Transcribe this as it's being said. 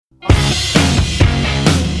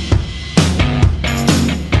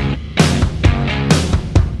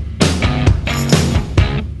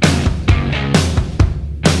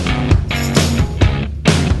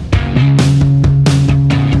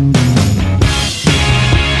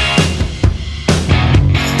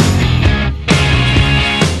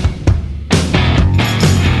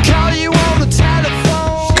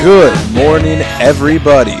Good morning,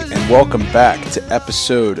 everybody, and welcome back to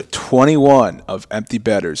episode 21 of Empty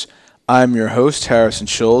Betters. I'm your host, Harrison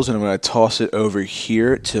Scholes, and I'm going to toss it over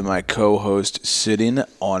here to my co-host sitting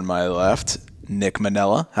on my left, Nick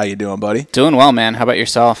Manella. How you doing, buddy? Doing well, man. How about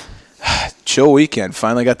yourself? Chill weekend.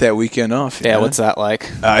 Finally got that weekend off. Yeah, what's that like?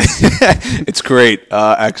 It's great.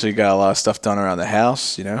 Actually got a lot of stuff done around the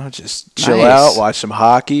house, just chill out, watch some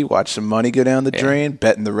hockey, watch some money go down the drain,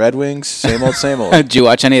 betting the Red Wings, same old, same old. Did you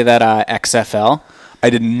watch any of that XFL? I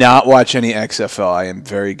did not watch any XFL. I am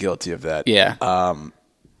very guilty of that. Yeah. To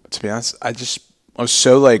be honest, I was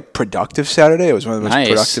so productive Saturday. It was one of the most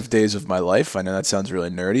productive days of my life. I know that sounds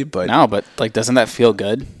really nerdy, but doesn't that feel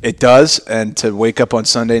good? It does. And to wake up on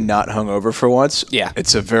Sunday not hungover for once,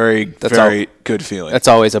 it's a very good feeling. That's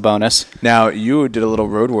always a bonus. Now, you did a little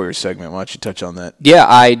Road Warrior segment. Why don't you touch on that? Yeah,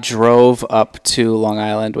 I drove up to Long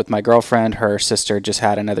Island with my girlfriend. Her sister just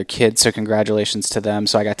had another kid, so congratulations to them.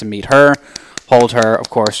 So I got to meet her, hold her, of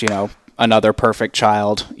course, another perfect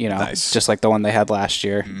child, nice. Just like the one they had last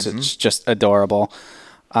year. Mm-hmm. It's just adorable.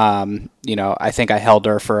 I think I held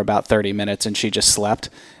her for about 30 minutes and she just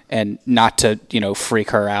slept, and not to,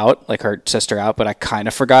 freak her out, like her sister out, but I kind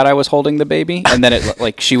of forgot I was holding the baby, and then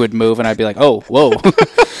it she would move and I'd be like, oh, whoa.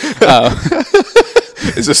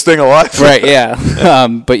 Is this thing alive? Right, yeah.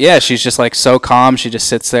 But yeah, she's just so calm. She just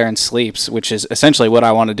sits there and sleeps, which is essentially what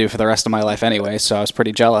I want to do for the rest of my life anyway. So I was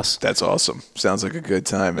pretty jealous. That's awesome. Sounds like a good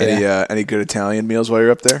time. Yeah. Any good Italian meals while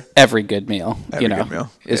you're up there? Every good meal. Good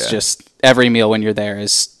meal. It's just every meal when you're there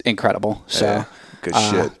is incredible. So. Yeah. Good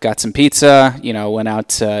shit. Got some pizza, went out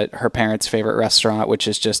to her parents' favorite restaurant, which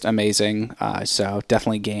is just amazing. So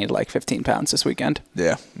definitely gained 15 pounds this weekend.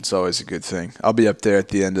 Yeah, it's always a good thing. I'll be up there at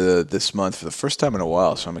the end of this month for the first time in a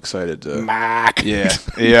while, so I'm excited to... Mac.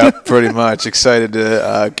 Yeah, pretty much. Excited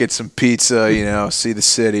to get some pizza, see the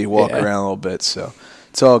city, walk around a little bit, so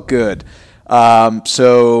it's all good. Catching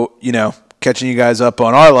you guys up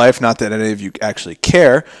on our life, not that any of you actually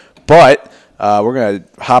care, but we're going to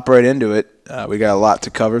hop right into it. We got a lot to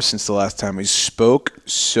cover since the last time we spoke,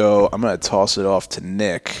 so I'm going to toss it off to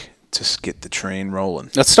Nick to get the train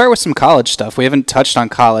rolling. Let's start with some college stuff. We haven't touched on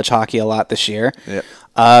college hockey a lot this year. Yep.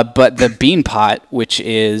 But the Beanpot, which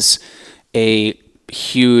is a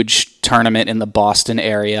huge tournament in the Boston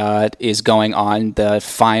area, is going on. The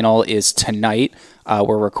final is tonight.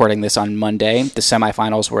 We're recording this on Monday. The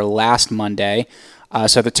semifinals were last Monday.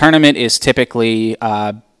 So the tournament is typically...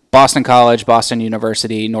 Boston College, Boston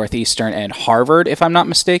University, Northeastern, and Harvard, if I'm not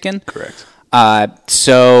mistaken. Correct.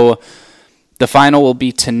 So the final will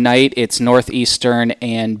be tonight. It's Northeastern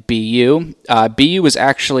and BU. BU was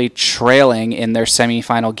actually trailing in their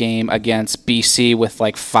semifinal game against BC with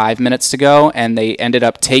 5 minutes to go, and they ended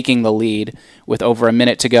up taking the lead with over a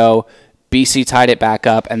minute to go. BC tied it back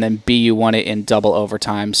up, and then BU won it in double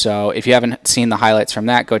overtime. So if you haven't seen the highlights from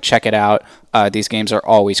that, go check it out. These games are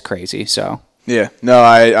always crazy, so... Yeah, no,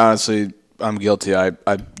 I'm guilty. I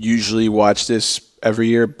usually watch this every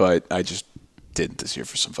year, but I just didn't this year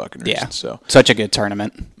for some fucking reason. Yeah, so such a good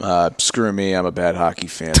tournament. Screw me, I'm a bad hockey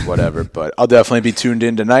fan, whatever. But I'll definitely be tuned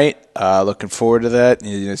in tonight. Looking forward to that.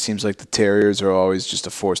 It seems like the Terriers are always just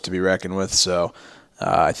a force to be reckoned with. So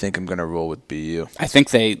I think I'm going to roll with BU. I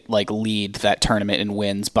think they lead that tournament in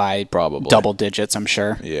wins by probably double digits. I'm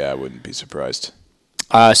sure. Yeah, I wouldn't be surprised.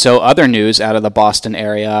 So other news out of the Boston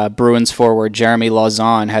area, Bruins forward Jeremy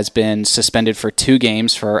Lauzon has been suspended for 2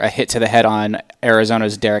 games for a hit to the head on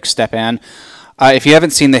Arizona's Derek Stepan. If you haven't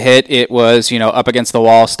seen the hit, it was, up against the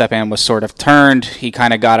wall. Stepan was sort of turned. He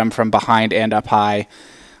kind of got him from behind and up high.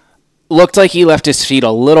 Looked like he left his feet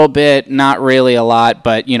a little bit, not really a lot,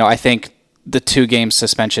 but, I think the 2-game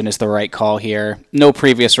suspension is the right call here. No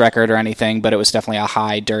previous record or anything, but it was definitely a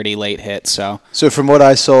high, dirty, late hit. So from what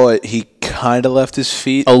I saw, he kind of left his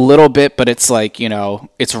feet a little bit, but it's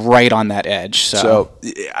it's right on that edge. So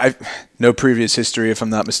no previous history, if I'm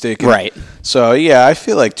not mistaken. Right. So yeah, I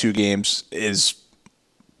feel like 2 games is,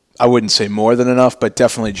 I wouldn't say more than enough, but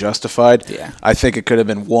definitely justified. Yeah. I think it could have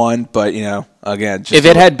been 1, but again, just if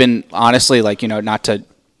it had been honestly not to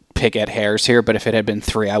pick at hairs here, but if it had been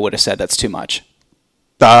 3, I would have said that's too much.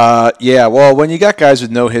 Yeah, well, when you got guys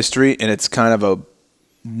with no history and it's kind of a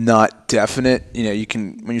not definite, you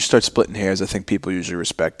can, when you start splitting hairs, I think people usually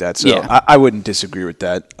respect that. So yeah. I wouldn't disagree with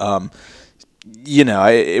that.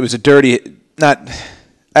 It was a dirty,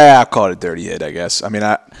 I'll call it a dirty hit, I guess. I mean,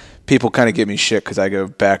 people kind of give me shit because I go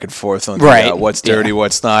back and forth on what's dirty,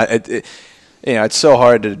 what's not. It's so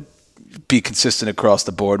hard to be consistent across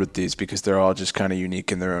the board with these because they're all just kind of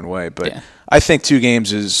unique in their own way. But I think 2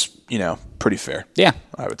 games is, pretty fair. Yeah.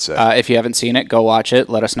 I would say. If you haven't seen it, go watch it.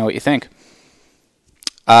 Let us know what you think.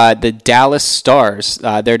 The Dallas Stars,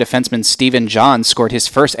 their defenseman Steven Johns scored his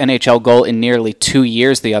first NHL goal in nearly 2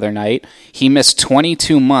 years the other night. He missed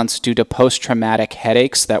 22 months due to post-traumatic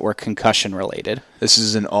headaches that were concussion-related. This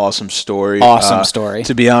is an awesome story. Awesome story.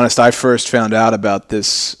 To be honest, I first found out about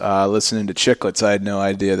this listening to Chicklets. I had no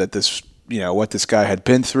idea that this, what this guy had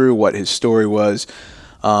been through, what his story was.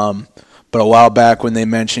 But a while back when they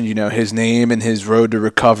mentioned, his name and his road to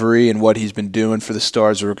recovery and what he's been doing for the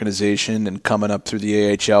Stars organization and coming up through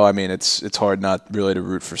the AHL, I mean, it's hard not really to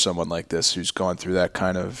root for someone like this who's gone through that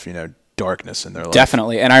kind of, darkness in their life.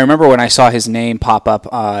 Definitely. And I remember when I saw his name pop up,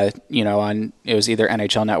 on, it was either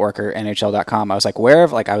NHL Network or NHL.com, I was like,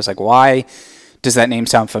 why does that name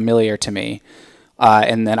sound familiar to me?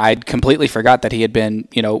 And then I'd completely forgot that he had been,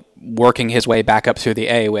 working his way back up through the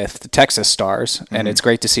A with the Texas Stars. And it's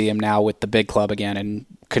great to see him now with the big club again and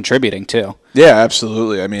contributing too. Yeah,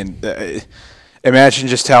 absolutely. I mean, imagine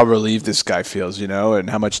just how relieved this guy feels,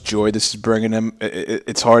 and how much joy this is bringing him.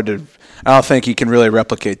 It's hard to – I don't think he can really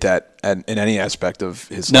replicate that in any aspect of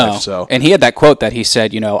his life. So. And he had that quote that he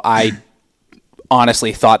said, I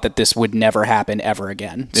honestly thought that this would never happen ever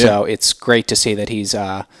again. Yeah. So it's great to see that he's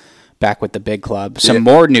back with the big club. Some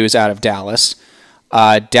more news out of Dallas.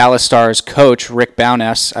 Dallas Stars coach Rick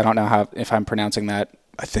Bowness, I don't know if I'm pronouncing that.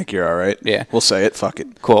 I think you're all right. Yeah. We'll say it. Fuck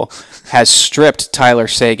it. Cool. Has stripped Tyler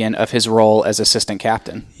Seguin of his role as assistant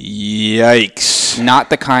captain. Yikes. Not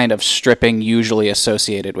the kind of stripping usually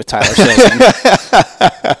associated with Tyler Seguin.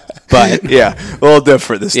 But yeah, a little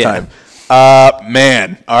different this time.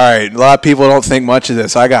 Man. All right. A lot of people don't think much of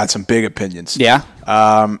this. I got some big opinions. Yeah.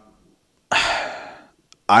 I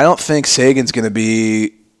don't think Sagan's going to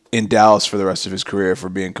be in Dallas for the rest of his career, if we're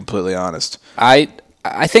being completely honest. I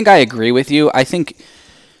think I agree with you. I think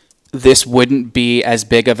this wouldn't be as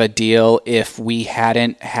big of a deal if we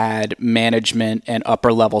hadn't had management and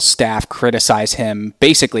upper-level staff criticize him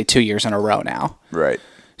basically 2 years in a row now. Right.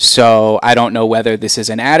 So I don't know whether this is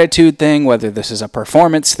an attitude thing, whether this is a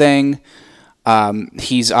performance thing.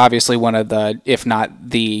 He's obviously one of the, if not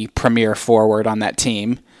the premier forward on that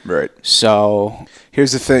team. Right. So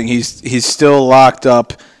here's the thing: he's still locked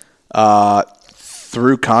up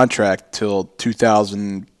through contract till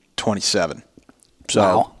 2027. So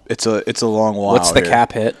wow. It's a long while. What's the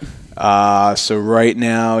cap hit? So right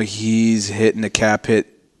now he's hitting a cap hit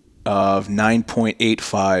of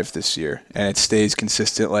 9.85 this year, and it stays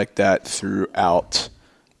consistent like that throughout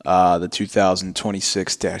the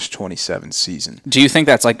 2026-27 season. Do you think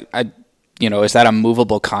that's like is that a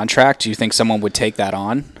movable contract? Do you think someone would take that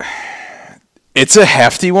on? It's a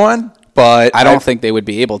hefty one, but I don't think they would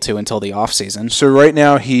be able to until the offseason. So right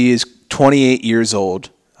now he is 28 years old.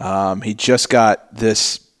 He just got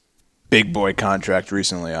this big boy contract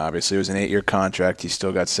recently, obviously. It was an 8-year contract. He's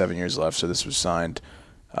still got 7 years left, so this was signed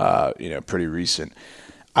pretty recent.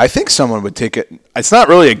 I think someone would take it. It's not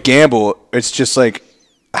really a gamble. It's just like,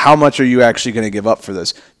 how much are you actually going to give up for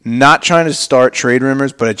this? Not trying to start trade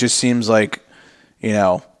rumors, but it just seems like,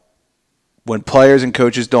 when players and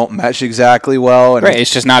coaches don't mesh exactly well. And, right,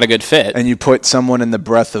 it's just not a good fit. And you put someone in the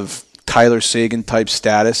breadth of Tyler Seguin type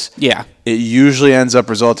status. Yeah. It usually ends up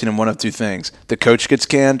resulting in one of two things. The coach gets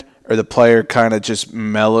canned or the player kind of just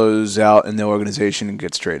mellows out in the organization and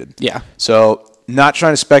gets traded. Yeah. So not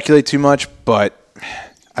trying to speculate too much, but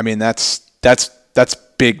I mean, that's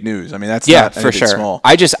big news. I mean, that's not for sure. Small.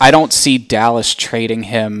 I don't see Dallas trading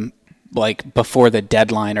him like before the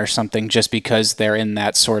deadline or something, just because they're in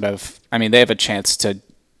that sort of. I mean, they have a chance to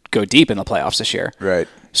go deep in the playoffs this year, right?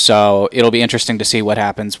 So it'll be interesting to see what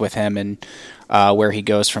happens with him and where he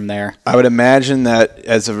goes from there. I would imagine that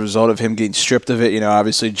as a result of him getting stripped of it,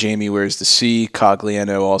 obviously Jamie wears the C.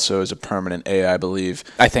 Cogliano also is a permanent A, I believe.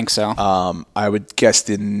 I think so. I would guess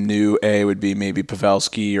the new A would be maybe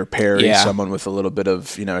Pavelski or Perry, someone with a little bit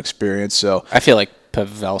of experience. So I feel like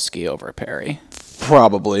Pavelski over Perry.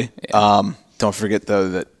 Probably. Yeah. Don't forget though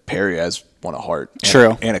that Perry has won a Hart.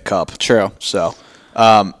 True. And a cup. True. So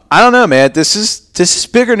I don't know, man. This is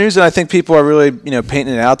bigger news than I think people are really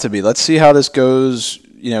painting it out to be. Let's see how this goes.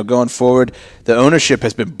 Going forward, the ownership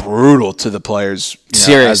has been brutal to the players.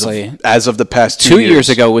 Seriously, as of the past 2 years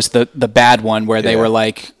ago was the bad one where they were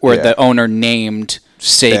like, the owner named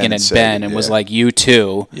Seguin and Ben and was like, you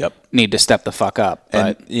two need to step the fuck up.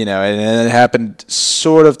 But and it happened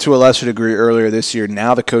sort of to a lesser degree earlier this year.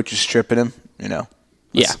 Now the coach is stripping him.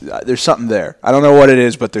 There's something there. I don't know what it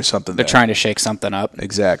is, but there's something there. They're trying to shake something up.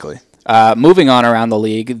 Exactly. Moving on around the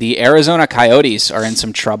league, the Arizona Coyotes are in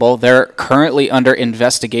some trouble. They're currently under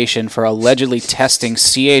investigation for allegedly testing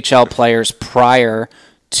CHL players prior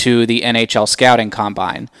to the NHL scouting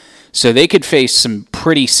combine. So they could face some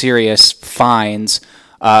pretty serious fines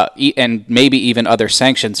and maybe even other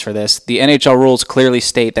sanctions for this. The NHL rules clearly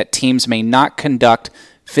state that teams may not conduct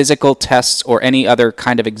physical tests or any other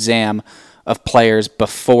kind of exam of players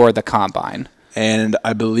before the combine. And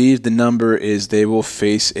I believe the number is they will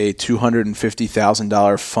face a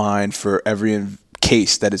 $250,000 fine for every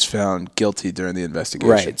case that is found guilty during the investigation.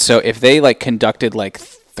 Right. So if they conducted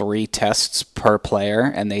 3 tests per player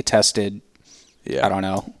and they tested, I don't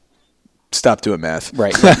know. Stop doing math.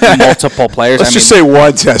 Right. Multiple players. Let's just say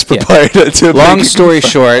 1 test per player. Long story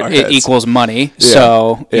short, it equals money. Yeah.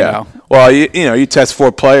 So, you know. Well, you test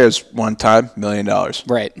 4 players one time, $1 million.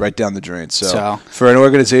 Right down the drain. So for an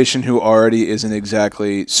organization who already isn't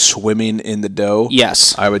exactly swimming in the dough,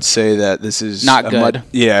 yes, I would say that this is not good.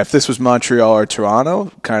 If this was Montreal or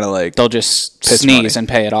Toronto, kind of like they'll just sneeze and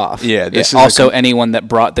pay it off. Yeah. This is also anyone that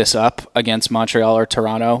brought this up against Montreal or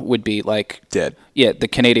Toronto would be dead. Yeah, the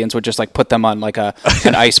Canadians would just put them on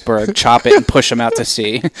an iceberg, chop it, and push them out to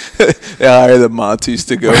sea. Hire the Monties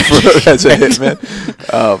to go for as a hitman.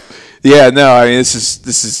 I mean,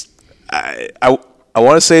 this is. I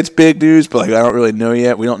want to say it's big news, but I don't really know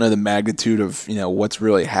yet. We don't know the magnitude of what's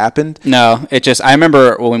really happened. No, I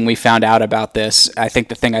remember when we found out about this. I think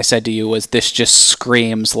the thing I said to you was, this just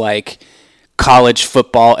screams college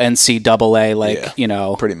football,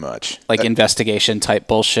 NCAA, pretty much investigation type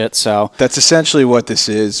bullshit. So that's essentially what this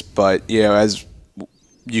is. But as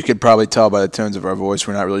you could probably tell by the tones of our voice,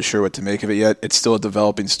 we're not really sure what to make of it yet. It's still a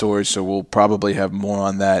developing story, so we'll probably have more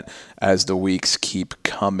on that as the weeks keep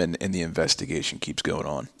coming and the investigation keeps going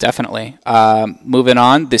on. Definitely. Moving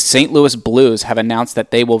on, the St. Louis Blues have announced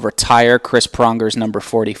that they will retire Chris Pronger's number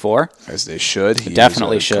 44. As they should. He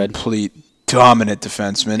definitely should. Complete dominant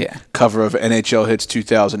defenseman. Cover of NHL Hits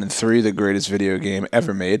 2003, the greatest video game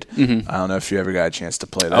ever made. Mm-hmm. I don't know if you ever got a chance to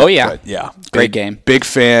play that. Oh, yeah. But yeah. Great game. Big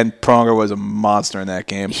fan. Pronger was a monster in that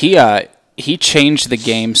game. He changed the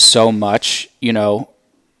game so much. I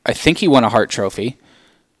think he won a Hart Trophy.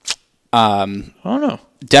 I don't know.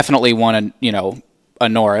 Definitely won a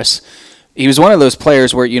Norris. He was one of those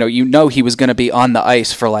players where, he was going to be on the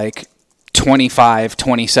ice for 25,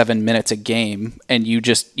 27 minutes a game, and you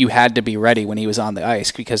had to be ready when he was on the ice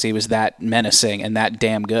because he was that menacing and that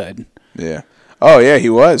damn good. Yeah. Oh, yeah, he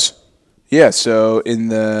was. Yeah, so in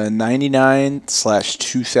the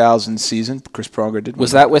 99/2000 season, Chris Pronger did.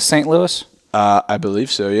 Was that with St. Louis? I believe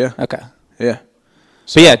so, yeah. Okay. Yeah.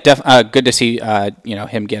 So yeah, good to see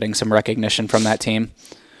him getting some recognition from that team.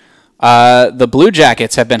 The Blue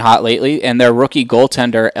Jackets have been hot lately, and their rookie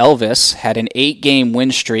goaltender, Elvis, had an 8-game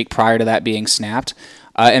win streak prior to that being snapped,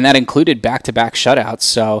 and that included back-to-back shutouts.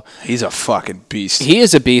 So he's a fucking beast. He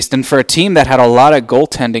is a beast, and for a team that had a lot of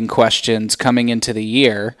goaltending questions coming into the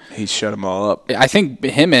year, he shut them all up. I think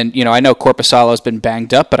him and, I know Korpisalo's been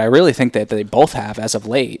banged up, but I really think that they both have as of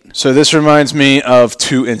late. So this reminds me of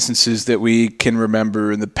 2 instances that we can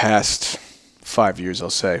remember in the past 5 years, I'll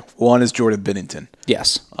say. One is Jordan Binnington.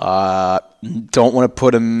 Yes. Don't want to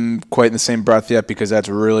put him quite in the same breath yet because that's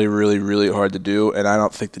really, really, really hard to do, and I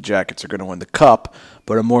don't think the Jackets are going to win the Cup.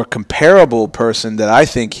 But a more comparable person that I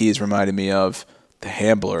think he's reminded me of, the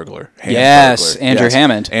Hamburglar. Yes, Andrew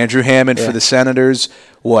Hammond. Andrew Hammond for the Senators,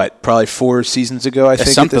 probably 4 seasons ago, I think,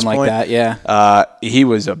 something at this like point. That, yeah. He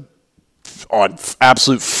was on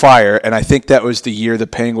absolute fire, and I think that was the year the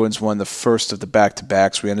Penguins won the first of the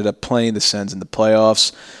back-to-backs. We ended up playing the Sens in the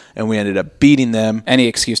playoffs, and we ended up beating them. Any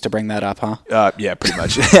excuse to bring that up, huh? Yeah, pretty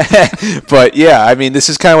much. But, yeah, I mean, this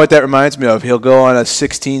is kind of what that reminds me of. He'll go on a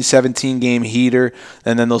 16, 17-game heater,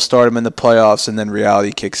 and then they'll start him in the playoffs, and then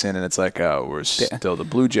reality kicks in, and it's like, oh, we're still the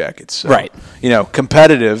Blue Jackets. So, right.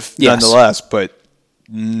 Competitive nonetheless, but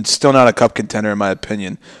still not a Cup contender in my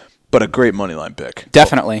opinion, but a great money line pick.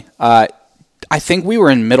 Definitely. I think we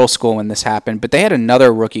were in middle school when this happened, but they had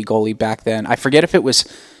another rookie goalie back then. I forget if it was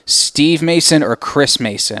Steve Mason or Chris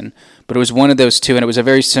Mason, but it was one of those two, and it was a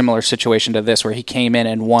very similar situation to this where he came in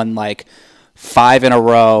and won 5 in a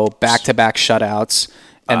row, back-to-back shutouts,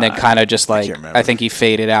 and then kind of just I think he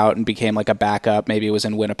faded out and became a backup. Maybe it was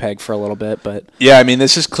in Winnipeg for a little bit. But yeah, I mean,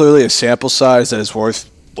 this is clearly a sample size that is worth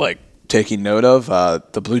taking note of.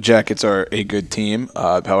 The Blue Jackets are a good team.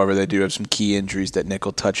 However, they do have some key injuries that Nick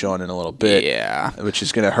will touch on in a little bit. Yeah. Which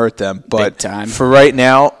is going to hurt them. But big time. For right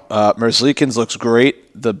now, Merzlikins looks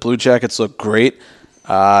great. The Blue Jackets look great.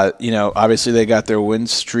 Obviously they got their win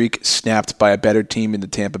streak snapped by a better team in the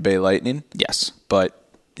Tampa Bay Lightning. Yes. But,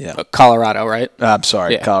 yeah. Colorado, right? I'm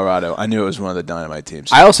sorry, yeah. Colorado. I knew it was one of the Dynamite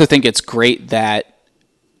teams. I also think it's great that,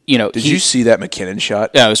 Did you see that McKinnon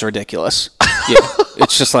shot? Yeah, it was ridiculous. Yeah.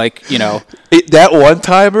 It's just that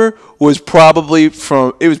one-timer was probably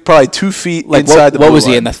 2 feet like inside the blue line. What was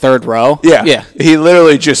he in the third row? Yeah. He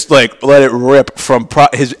literally just like let it rip from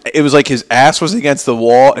it was like his ass was against the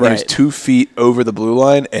wall and he was 2 feet over the blue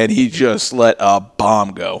line and he just let a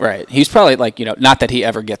bomb go. Right. He's probably like, not that he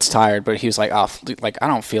ever gets tired, but he was like, oh, like I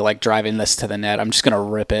don't feel like driving this to the net. I'm just gonna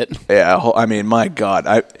rip it. Yeah. I mean, my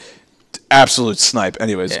God, absolute snipe.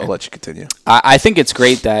 Anyways, I'll let you continue. I think it's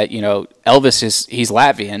great that Elvis he's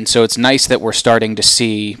Latvian, so it's nice that we're starting to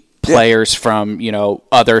see players from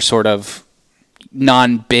other sort of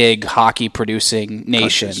non-big hockey producing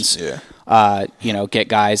nations get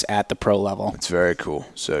guys at the pro level. It's very cool.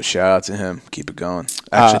 So shout out to him. Keep it going.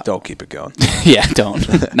 Actually, don't keep it going. Yeah,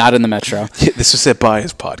 don't. Not in the Metro. This was by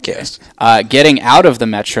his podcast. Getting out of the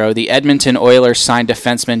Metro, the Edmonton Oilers signed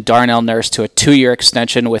defenseman Darnell Nurse to a 2-year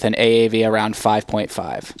extension with an AAV around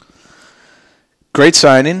 5.5. Great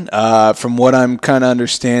signing. From what I'm kind of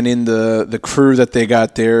understanding, the crew that they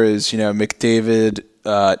got there is, McDavid,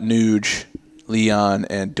 Nuge, Leon,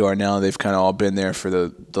 and Darnell. They've kind of all been there for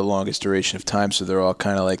the longest duration of time, so they're all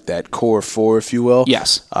kind of like that core four, if you will.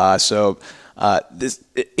 Yes.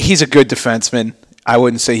 He's a good defenseman. I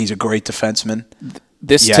wouldn't say he's a great defenseman.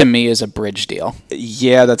 This, to me, is a bridge deal.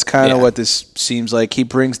 Yeah, that's kind of what this seems like. He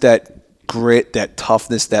brings that grit, that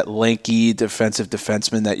toughness, that lanky defensive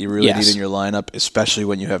defenseman that you really need in your lineup, especially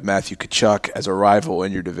when you have Matthew Tkachuk as a rival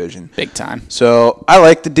in your division. Big time. So I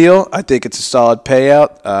like the deal. I think it's a solid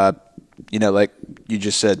payout. Like you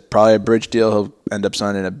just said, probably a bridge deal. He'll end up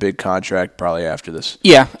signing a big contract probably after this.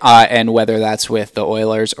 Yeah, and whether that's with the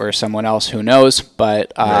Oilers or someone else, who knows?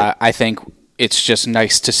 But I think it's just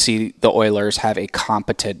nice to see the Oilers have a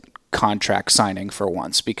competent contract signing for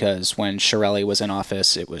once, because when Chiarelli was in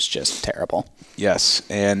office, it was just terrible. Yes,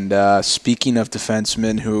 and speaking of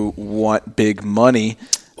defensemen who want big money,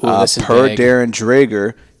 per big. Darren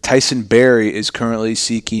Dreger, Tyson Barrie is currently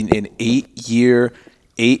seeking an 8-year,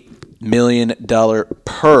 $8 million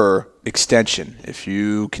per extension. If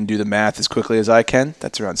you can do the math as quickly as I can,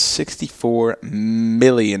 that's around $64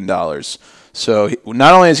 million. So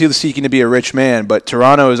not only is he seeking to be a rich man, but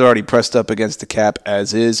Toronto is already pressed up against the cap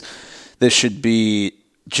as is. This should be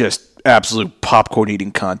just absolute popcorn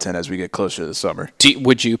eating content as we get closer to the summer.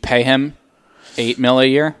 Would you pay him $8 million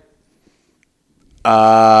a year?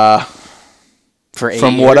 For 8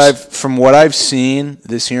 years? From what I've seen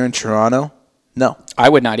this year in Toronto, no. I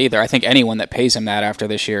would not either. I think anyone that pays him that after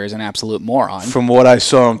this year is an absolute moron. From what I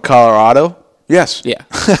saw in Colorado, yes. Yeah.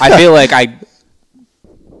 I feel like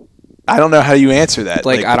I don't know how you answer that.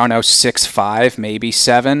 Like I don't know, 6'5", maybe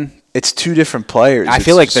 7. It's two different players. I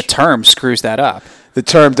feel like the term screws that up. The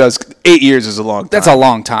term does. 8 years is a long time. That's a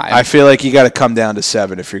long time. I feel like you got to come down to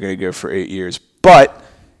 7 if you're going to go for 8 years. But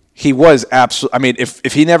he was absolutely. I mean,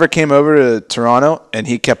 if he never came over to Toronto and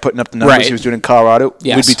he kept putting up the numbers he was doing in Colorado,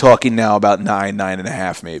 we'd be talking now about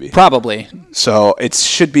 9.5 maybe. Probably. So it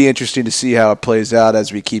should be interesting to see how it plays out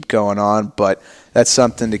as we keep going on. But that's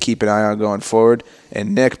something to keep an eye on going forward.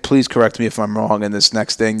 And Nick, please correct me if I'm wrong in this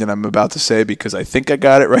next thing that I'm about to say, because I think I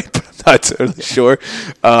got it right, but I'm not totally sure.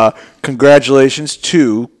 Congratulations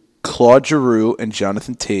to Claude Giroux and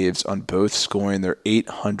Jonathan Toews on both scoring their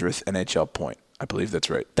 800th NHL point. I believe that's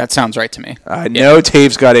right. That sounds right to me. I know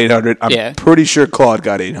Toews got 800. I'm pretty sure Claude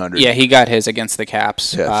got 800. Yeah, he got his against the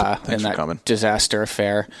Caps in that disaster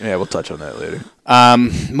affair. Yeah, we'll touch on that later.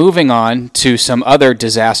 Moving on to some other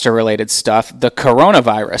disaster-related stuff, the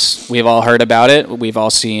coronavirus. We've all heard about it. We've all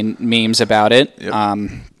seen memes about it. Yep.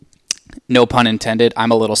 No pun intended. I'm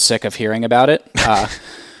a little sick of hearing about it.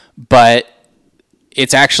 But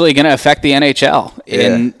it's actually going to affect the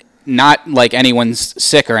NHL. Not like anyone's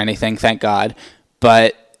sick or anything, thank God,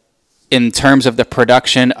 but in terms of the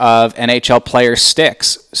production of NHL player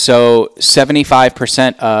sticks. So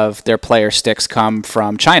 75% of their player sticks come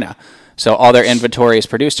from China. So all their inventory is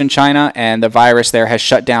produced in China, and the virus there has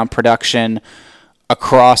shut down production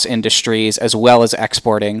across industries as well as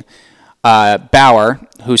exporting. Bauer,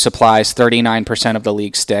 who supplies 39% of the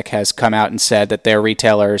league stick, has come out and said that their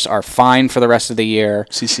retailers are fine for the rest of the year.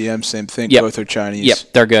 CCM, same thing. Yep. Both are Chinese. Yep,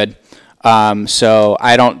 they're good. So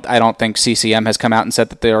I don't think CCM has come out and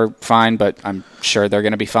said that they're fine, but I'm sure they're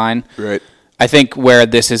going to be fine. Right. I think where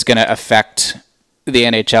this is going to affect the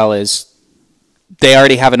NHL is they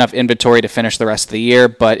already have enough inventory to finish the rest of the year,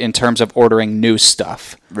 but in terms of ordering new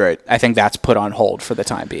stuff, right, I think that's put on hold for the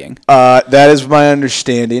time being. That is my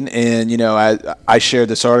understanding, and I shared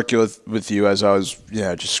this article with you as I was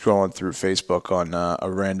just scrolling through Facebook on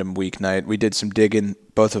a random weeknight. We did some digging,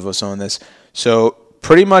 both of us on this. So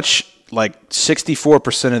pretty much like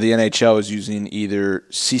 64% of the NHL is using either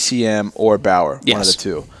CCM or Bauer, one of the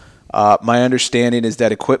two. My understanding is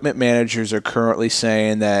that equipment managers are currently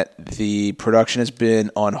saying that the production has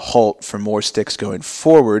been on halt for more sticks going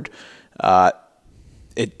forward.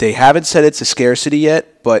 They haven't said it's a scarcity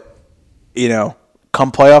yet, but,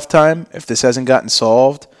 come playoff time, if this hasn't gotten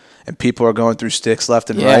solved and people are going through sticks left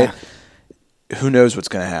and right, who knows what's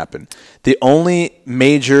going to happen. The only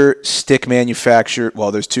major stick manufacturer, well,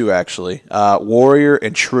 there's two actually, Warrior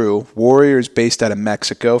and True. Warrior is based out of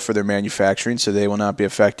Mexico for their manufacturing, so they will not be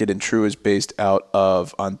affected, and True is based out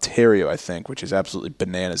of Ontario, I think, which is absolutely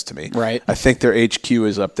bananas to me. Right. I think their HQ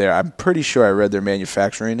is up there. I'm pretty sure I read their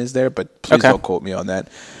manufacturing is there, but please don't quote me on that.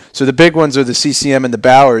 So the big ones are the CCM and the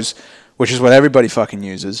Bowers, which is what everybody fucking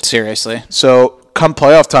uses. Seriously. So come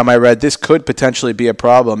playoff time, I read this could potentially be a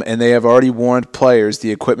problem, and they have already warned players,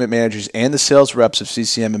 the equipment managers, and the sales reps of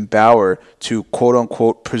CCM and Bauer to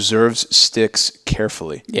quote-unquote preserve sticks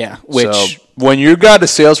carefully. Yeah, so when you got a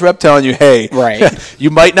sales rep telling you, hey,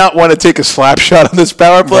 you might not want to take a slap shot on this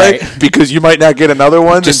power play because you might not get another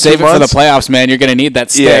one. Just save it for the playoffs, man. You're going to need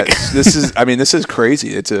that stick. Yeah, this is crazy.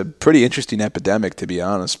 It's a pretty interesting epidemic, to be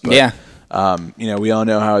honest. But, we all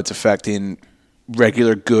know how it's affecting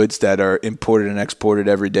regular goods that are imported and exported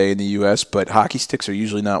every day in the U.S., but hockey sticks are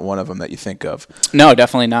usually not one of them that you think of. No,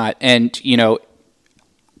 definitely not. And, the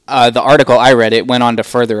article I read, it went on to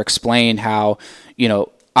further explain how,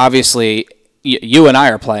 obviously you and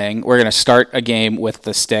I are playing. We're going to start a game with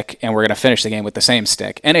the stick, and we're going to finish the game with the same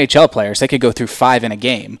stick. NHL players, they could go through 5 in a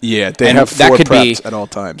game. Yeah, they have 4 preps at all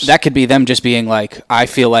times. That could be them just being like, I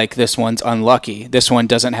feel like this one's unlucky. This one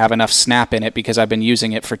doesn't have enough snap in it because I've been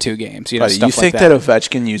using it for 2 games. Stuff you think like that.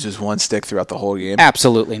 Ovechkin uses one stick throughout the whole game?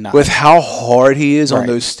 Absolutely not. With how hard he is on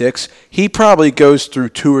those sticks, he probably goes through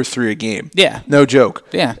 2 or 3 a game. Yeah. No joke.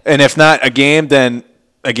 Yeah. And if not a game, then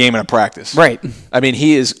a game and a practice. Right. I mean,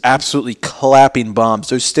 he is absolutely clapping bombs.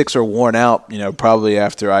 Those sticks are worn out, probably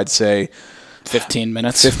after, I'd say, 15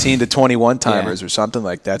 minutes. 15 to 21 timers or something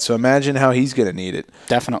like that. So imagine how he's going to need it.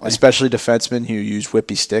 Definitely. Especially defensemen who use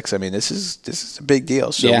whippy sticks. I mean, this is a big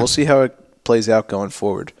deal. So we'll see how it plays out going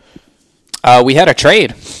forward. We had a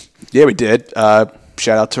trade. Yeah, we did. Shout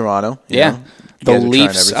out Toronto. The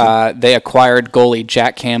Leafs, they acquired goalie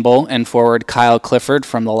Jack Campbell and forward Kyle Clifford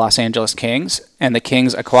from the Los Angeles Kings. And the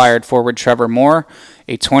Kings acquired forward Trevor Moore,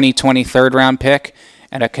 a 2020 third-round pick,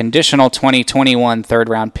 and a conditional 2021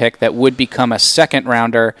 third-round pick that would become a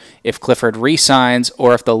second-rounder if Clifford re-signs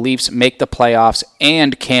or if the Leafs make the playoffs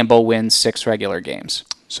and Campbell wins 6 regular games.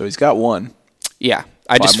 So he's got one. Yeah.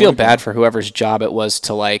 I just feel bad for whoever's job it was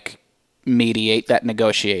to, mediate that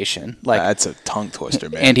negotiation. That's a tongue twister,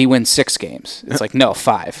 man. And he wins 6 games. It's like, no,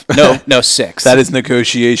 5. No, 6. That is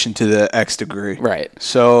negotiation to the X degree. Right.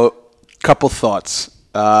 So, couple thoughts.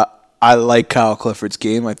 I like Kyle Clifford's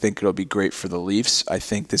game. I think it'll be great for the Leafs. I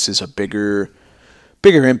think this is a bigger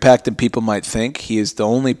impact than people might think. He is the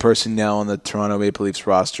only person now on the Toronto Maple Leafs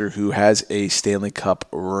roster who has a Stanley Cup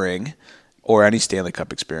ring. Or any Stanley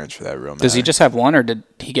Cup experience for that real matter. Does he just have one, or did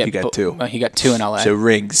he get? He got 2. He got 2 in LA. So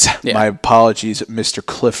rings. Yeah. My apologies, Mr.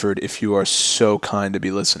 Clifford, if you are so kind to be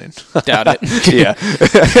listening. Doubt it. Yeah,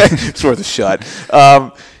 it's worth a shot.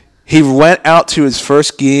 He went out to his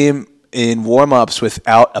first game in warm-ups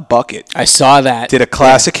without a bucket. I saw that. Did a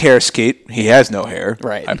classic hair skate. He has no hair.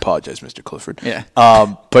 Right. I apologize, Mr. Clifford. Yeah.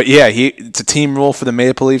 But yeah, it's a team rule for the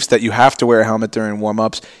Maple Leafs that you have to wear a helmet during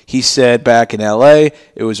warm-ups. He said back in LA,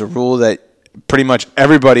 it was a rule that pretty much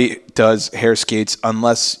everybody does hair skates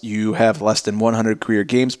unless you have less than 100 career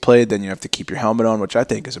games played. Then you have to keep your helmet on, which I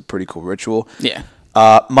think is a pretty cool ritual. Yeah.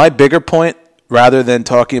 My bigger point, rather than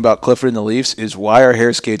talking about Clifford and the Leafs, is why are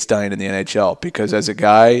hair skates dying in the NHL? Because as a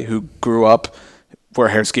guy who grew up where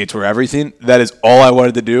hair skates were everything, that is all I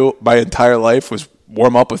wanted to do my entire life was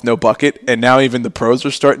warm up with no bucket. And now even the pros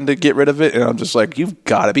are starting to get rid of it. And I'm just like, you've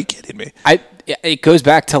got to be kidding me. It goes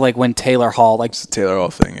back to when Taylor Hall it's the Taylor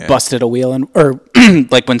Hall thing, yeah. Busted a wheel or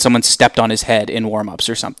when someone stepped on his head in warm-ups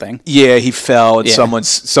or something. Yeah, he fell and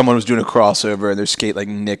someone was doing a crossover and their skate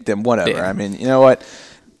nicked him, whatever. Yeah. I mean, you know what?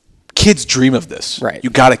 Kids dream of this. Right. You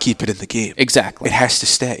got to keep it in the game. Exactly. It has to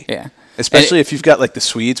stay. Yeah. Especially if you've got the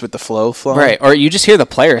Swedes with the flow. Right. Or you just hear the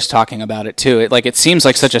players talking about it too. It seems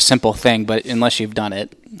like such a simple thing, but unless you've done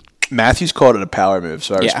it. Matthews called it a power move,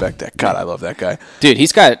 so I respect that. God, I love that guy. Dude,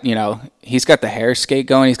 he's got the hair skate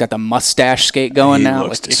going. He's got the mustache skate going now. He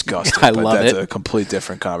looks disgusting. I love it. That's a complete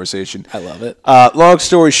different conversation. I love it. Long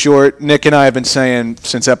story short, Nick and I have been saying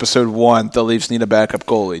since episode 1, the Leafs need a backup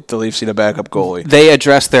goalie. They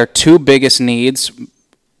address their 2 biggest needs: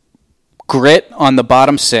 grit on the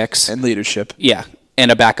bottom 6 and leadership. Yeah, and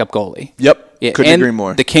a backup goalie. Yep. Yeah, couldn't agree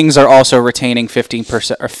more. The Kings are also retaining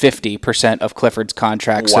 15% or 50% of Clifford's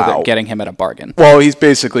contract, so they're getting him at a bargain. Well, he's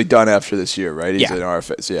basically done after this year, right? He's an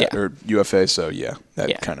RFA, or UFA, so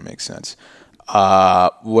that kind of makes sense.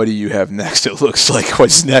 What do you have next? It looks like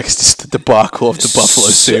what's next is the debacle of the Buffalo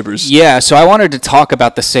Sabres. Yeah, so I wanted to talk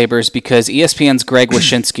about the Sabres because ESPN's Greg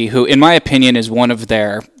Wyshynski, who in my opinion is one of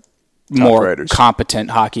their more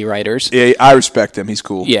competent hockey writers. Yeah, I respect him. He's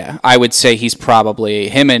cool. Yeah, I would say he's probably,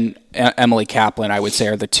 him and Emily Kaplan, I would say,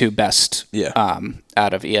 are the two best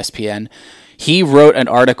out of ESPN. He wrote an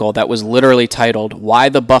article that was literally titled, "Why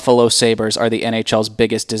the Buffalo Sabres Are the NHL's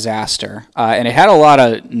Biggest Disaster." And it had a lot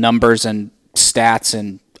of numbers and stats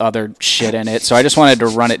and other shit in it. So I just wanted to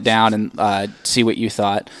run it down and see what you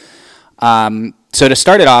thought. So to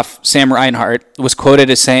start it off, Sam Reinhart was quoted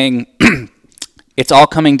as saying, "It's all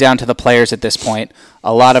coming down to the players at this point.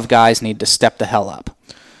 A lot of guys need to step the hell up."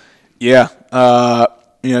 Yeah.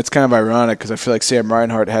 It's kind of ironic because I feel like Sam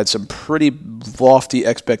Reinhart had some pretty lofty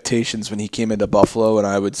expectations when he came into Buffalo, and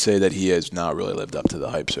I would say that he has not really lived up to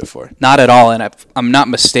the hype so far. Not at all, and if I'm not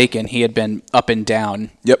mistaken, he had been up and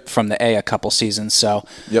down from the A a couple seasons. So,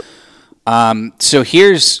 so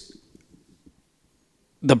here's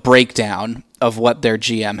the breakdown of what their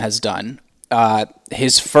GM has done.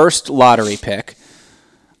 His first lottery pick,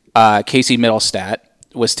 Casey Middlestat,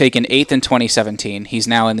 was taken 8th in 2017. He's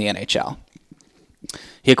now in the NHL.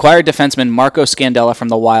 He acquired defenseman Marco Scandella from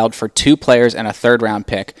the Wild for 2 players and a third-round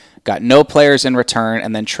pick, got no players in return,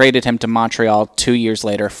 and then traded him to Montreal 2 years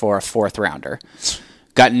later for a 4th-rounder.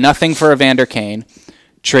 Got nothing for Evander Kane,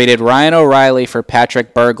 traded Ryan O'Reilly for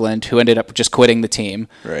Patrick Berglund, who ended up just quitting the team,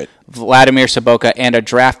 Vladimir Sobotka, and a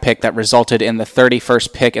draft pick that resulted in the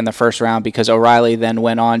 31st pick in the first round because O'Reilly then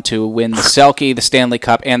went on to win the Selke, the Stanley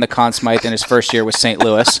Cup, and the Conn Smythe in his first year with St.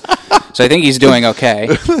 Louis. So I think he's doing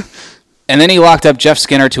okay. And then he locked up Jeff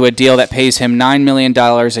Skinner to a deal that pays him $9 million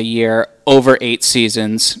a year over 8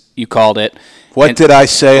 seasons, you called it. What did I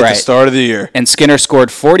say at the start of the year? And Skinner scored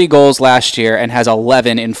 40 goals last year and has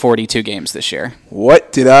 11 in 42 games this year.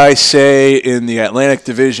 What did I say in the Atlantic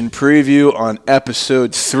Division preview on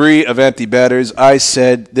episode 3 of Empty Betters? I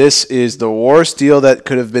said this is the worst deal that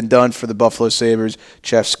could have been done for the Buffalo Sabres.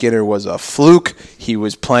 Jeff Skinner was a fluke. He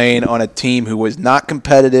was playing on a team who was not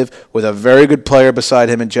competitive with a very good player beside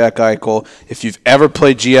him and Jack Eichel. If you've ever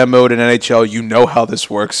played GM mode in NHL, you know how this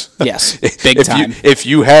works. Yes, big time. If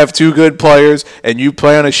you have 2 good players and you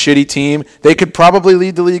play on a shitty team, they could probably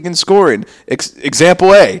lead the league in scoring.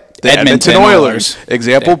 Example A, the Edmonton Oilers.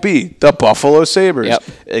 Example B, the Buffalo Sabres.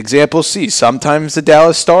 Example C, sometimes the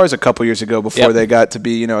Dallas Stars a couple years ago before they got to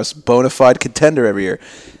be, a bona fide contender every year.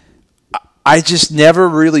 I just never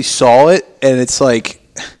really saw it, and it's like,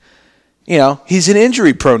 he's an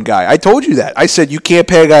injury-prone guy. I told you that. I said you can't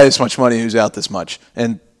pay a guy this much money who's out this much,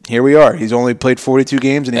 and here we are. He's only played 42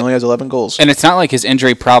 games, and he only has 11 goals. And it's not like his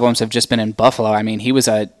injury problems have just been in Buffalo. I mean, he was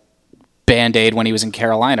a Band-Aid when he was in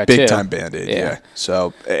Carolina, too. Big-time Band-Aid, yeah.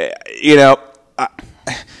 So,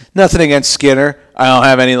 nothing against Skinner. I don't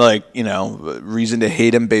have any, reason to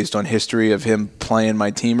hate him based on history of him playing my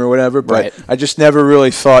team or whatever, but I just never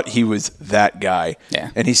really thought he was that guy. Yeah.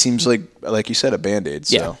 And he seems like you said, a Band-Aid.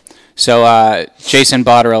 So. Yeah. So, Jason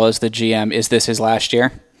Botterill is the GM. Is this his last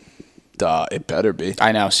year? It better be.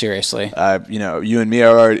 I know, seriously. You and me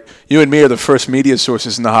are the first media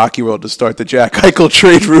sources in the hockey world to start the Jack Eichel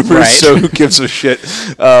trade rumors. So who gives a shit?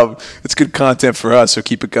 It's good content for us, so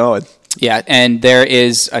keep it going. Yeah, and there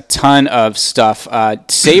is a ton of stuff.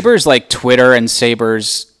 Sabres Twitter and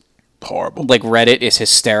Sabres horrible. Reddit is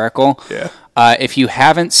hysterical. Yeah. If you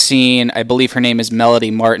haven't seen, I believe her name is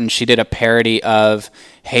Melody Martin. She did a parody of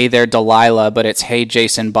 "Hey There Delilah," but it's "Hey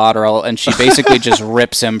Jason Botterill," and she basically just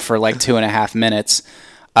rips him for 2.5 minutes.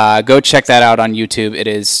 Go check that out on YouTube. It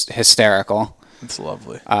is hysterical. It's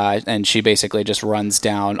lovely. And she basically just runs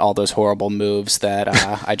down all those horrible moves that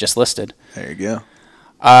I just listed. There you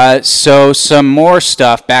go. So some more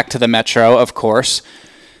stuff. Back to the Metro, of course.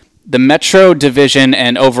 The Metro division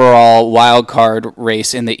and overall wild card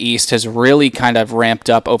race in the East has really kind of ramped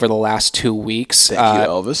up over the last 2 weeks. Thank you,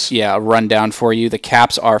 Elvis. Yeah, a rundown for you. The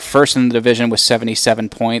Caps are first in the division with 77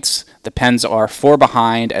 points. The Pens are 4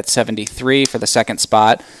 behind at 73 for the second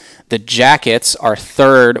spot. The Jackets are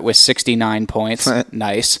third with 69 points.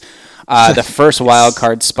 Nice. The first wild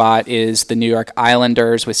card spot is the New York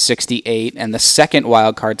Islanders with 68, and the second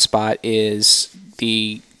wild card spot is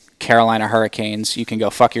the Carolina Hurricanes, you can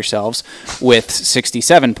go fuck yourselves, with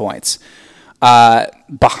 67 points.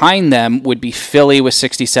 Behind them would be Philly with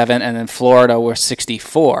 67 and then Florida with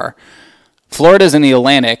 64. Florida's in the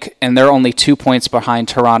Atlantic, and they're only 2 points behind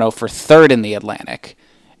Toronto for third in the Atlantic.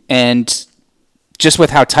 And just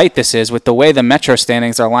with how tight this is, with the way the Metro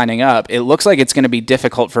standings are lining up, it looks like it's going to be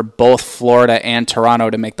difficult for both Florida and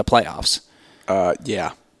Toronto to make the playoffs.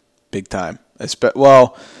 Yeah, big time.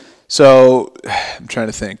 So I'm trying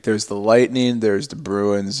to think. There's the Lightning, there's the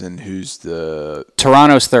Bruins, and who's the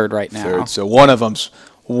Toronto's third right now. Third. So one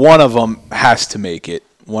of them has to make it.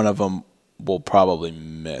 One of them will probably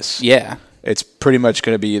miss. Yeah. It's pretty much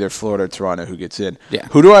going to be either Florida or Toronto who gets in. Yeah.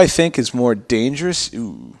 Who do I think is more dangerous?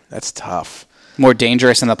 Ooh, that's tough. More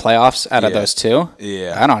dangerous in the playoffs out of those two?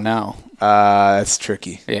 Yeah. I don't know. That's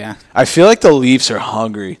tricky. Yeah. I feel like the Leafs are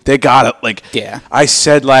hungry. They got it. Yeah. I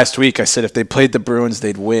said last week, if they played the Bruins,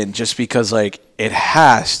 they'd win just because, it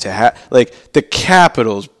has to the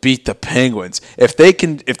Capitals beat the Penguins. If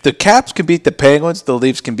the Caps can beat the Penguins, the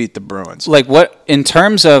Leafs can beat the Bruins. What, in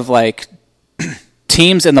terms of,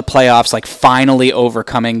 teams in the playoffs, finally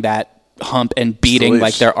overcoming that hump and beating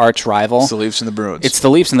their arch rival. It's the Leafs and the Bruins. It's the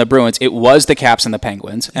Leafs and the Bruins. It was the Caps and the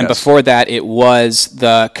Penguins. And before that, it was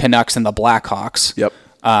the Canucks and the Blackhawks.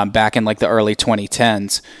 Yep. Back in the early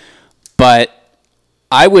 2010s. But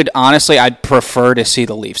I'd prefer to see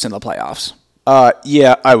the Leafs in the playoffs.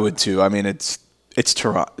 Yeah, I would too. I mean, it's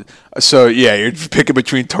Toronto. So, yeah, you're picking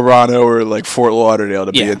between Toronto or Fort Lauderdale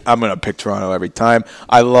to be in. I'm going to pick Toronto every time.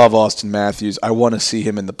 I love Austin Matthews. I want to see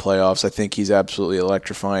him in the playoffs. I think he's absolutely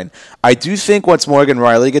electrifying. I do think once Morgan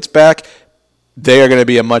Riley gets back, they are going to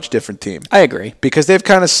be a much different team. I agree. Because they've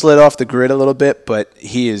kind of slid off the grid a little bit, but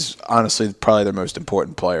he is honestly probably their most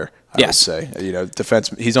important player. I would say, defense.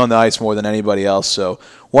 He's on the ice more than anybody else. So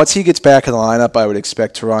once he gets back in the lineup, I would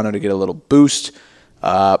expect Toronto to get a little boost.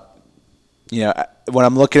 When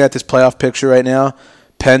I'm looking at this playoff picture right now,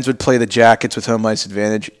 Pens would play the Jackets with home ice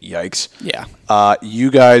advantage. Yikes. Yeah. You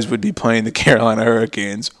guys would be playing the Carolina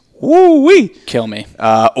Hurricanes. Woo-wee. Kill me.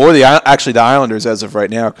 Or the Islanders as of right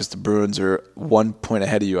now, because the Bruins are 1 point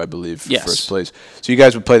ahead of you, I believe, for first place. So you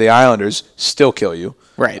guys would play the Islanders, still kill you.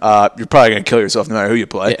 Right. You're probably going to kill yourself no matter who you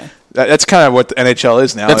play. Yeah. That's kind of what the NHL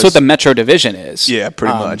is now. That's what the Metro Division is. Yeah,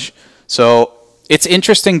 pretty much. So it's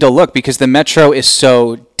interesting to look because the Metro is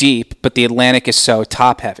so deep, but the Atlantic is so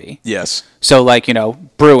top-heavy. Yes. So,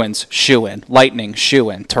 Bruins, shoe-in. Lightning,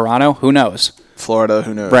 shoe-in. Toronto, who knows? Florida,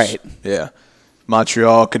 who knows? Right. Yeah.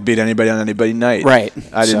 Montreal could beat anybody on anybody night. Right.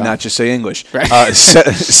 I did not just say English. Right.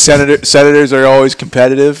 Senators are always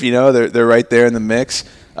competitive. They're right there in the mix.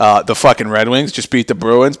 The fucking Red Wings just beat the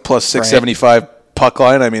Bruins plus 675 puck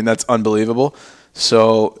line. I mean, that's unbelievable.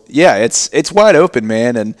 So, yeah, it's wide open,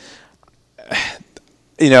 man. And,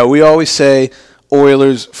 we always say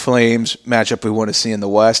Oilers, Flames matchup we want to see in the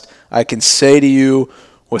West. I can say to you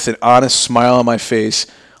with an honest smile on my face,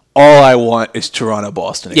 all I want is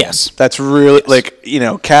Toronto-Boston again. Yes. That's really,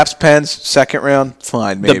 Caps, Pens, second round,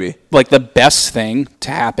 fine, maybe. The best thing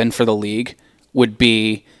to happen for the league would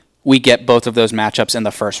be we get both of those matchups in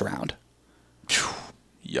the first round.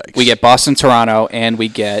 Yikes. We get Boston, Toronto, and we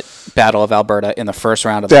get Battle of Alberta in the first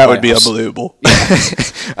round of the playoffs. That would be unbelievable.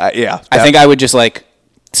 Yeah. I think I would just,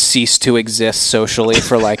 cease to exist socially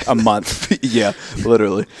for, a month. Yeah,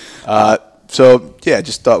 literally. So,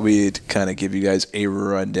 just thought we'd kind of give you guys a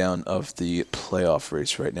rundown of the playoff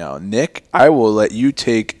race right now. Nick, I will let you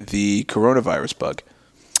take the coronavirus bug.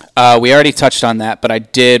 We already touched on that, but I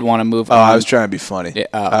did want to move on. I was trying to be funny. Yeah,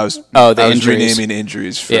 I was injuries. renaming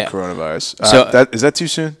injuries for coronavirus. So, is that too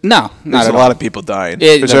soon? No, There's a lot of people dying.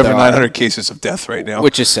 There's over 900 cases of death right now.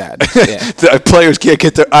 Which is sad. Yeah. The players can't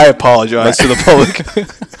get their... I apologize to the public.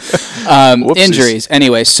 Injuries.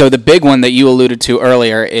 Anyway, so the big one that you alluded to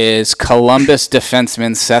earlier is Columbus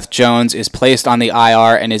defenseman Seth Jones is placed on the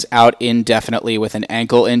IR and is out indefinitely with an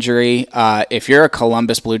ankle injury. If you're a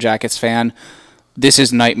Columbus Blue Jackets fan, this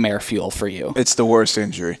is nightmare fuel for you. It's the worst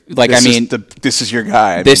injury. This is your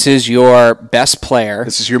guy. This is your best player.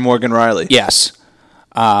 This is your Morgan Riley. Yes.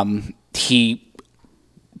 He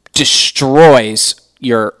destroys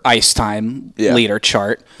your ice time leader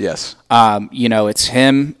chart. Yes. It's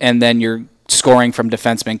him, and then your scoring from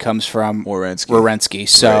defenseman comes from Werenski.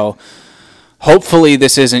 So hopefully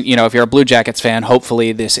this isn't, if you're a Blue Jackets fan,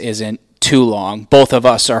 hopefully this isn't too long. Both of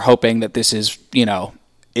us are hoping that this is,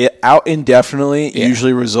 It out indefinitely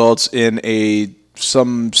usually results in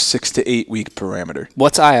some 6 to 8 week parameter.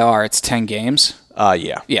 What's IR? It's 10 games?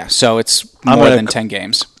 Yeah. Yeah, so it's more than 10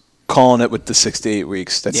 games. Calling it with the 6 to 8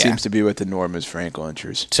 weeks. That seems to be what the norm is for ankle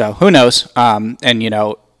injuries. So who knows? And,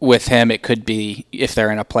 with him, it could be, if they're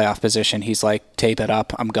in a playoff position, he's like, tape it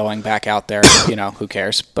up. I'm going back out there. Who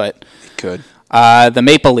cares? But it could. The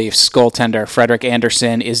Maple Leafs goaltender, Frederik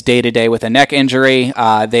Andersen, is day-to-day with a neck injury.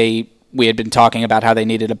 We had been talking about how they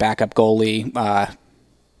needed a backup goalie, I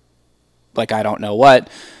don't know what.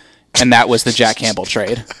 and that was the Jack Campbell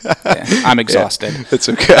trade. Yeah, I'm exhausted. Yeah, it's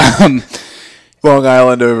okay. Long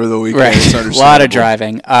Island over the weekend. Right, a lot of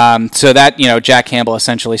driving. So that, Jack Campbell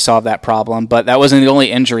essentially solved that problem, but that wasn't the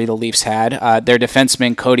only injury the Leafs had. Their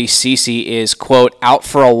defenseman, Cody Ceci, is, quote, out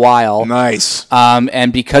for a while. Nice.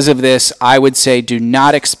 And because of this, I would say do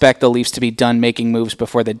not expect the Leafs to be done making moves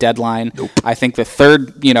before the deadline. Nope. I think the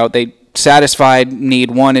third, they satisfied need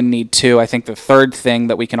 1 and need 2. I think the third thing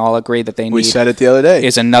that we can all agree that they need, we said it the other day,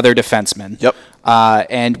 is another defenseman. Yep.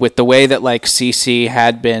 And with the way that, Ceci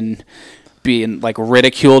had been being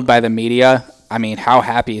ridiculed by the media, I mean, how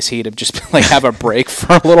happy is he to just have a break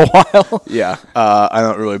for a little while? Yeah, I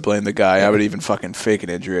don't really blame the guy. I would even fucking fake an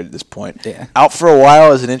injury at this point. Yeah. Out for a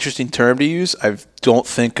while is an interesting term to use. I don't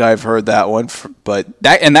think I've heard that one, but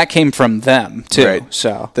that came from them too. Right.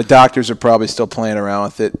 So the doctors are probably still playing around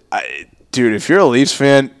with it. Dude, if you're a Leafs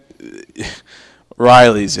fan,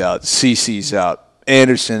 Riley's out, CC's out,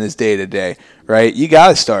 Anderson is day to day, right? You got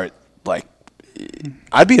to start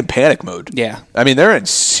I'd be in panic mode. Yeah. I mean, they're in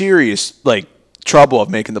serious, trouble of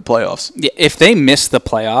making the playoffs. Yeah, if they miss the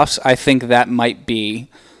playoffs, I think that might be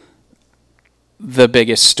the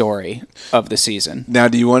biggest story of the season. Now,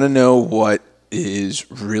 do you want to know what is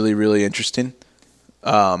really, really interesting?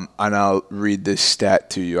 And I'll read this stat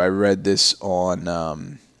to you. I read this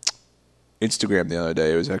on Instagram the other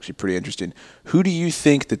day. It was actually pretty interesting. Who do you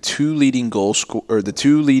think the two leading the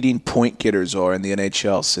two leading point getters are in the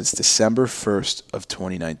NHL since December 1st of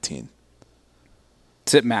 2019?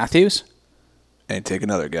 Is it Matthews? And take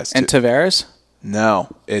another guess. And Tavares?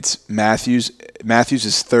 No, it's Matthews. Matthews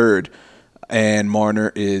is third, and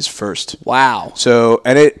Marner is first. Wow. So,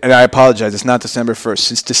 and I apologize, it's not December 1st.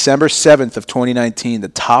 Since December 7th of 2019, the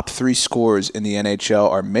top 3 scorers in the NHL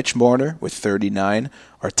are Mitch Marner with 39,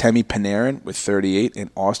 Artemi Panarin with 38, and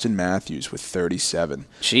Austin Matthews with 37.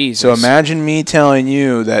 Jesus. So imagine me telling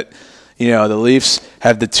you that, the Leafs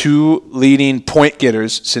have the 2 leading point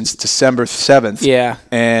getters since December 7th. Yeah.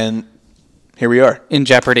 And here we are. In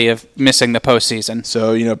jeopardy of missing the postseason.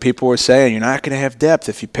 So, people were saying you're not going to have depth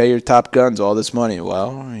if you pay your top guns all this money.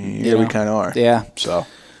 Well, here we kind of are. Yeah. So,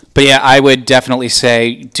 but yeah, I would definitely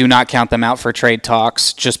say do not count them out for trade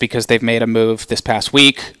talks just because they've made a move this past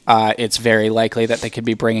week. It's very likely that they could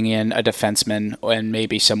be bringing in a defenseman and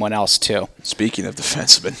maybe someone else too. Speaking of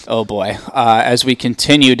defensemen. Oh boy. As we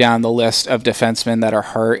continue down the list of defensemen that are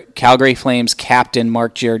hurt, Calgary Flames captain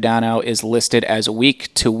Mark Giordano is listed as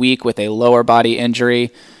week to week with a lower body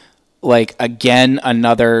injury. Again,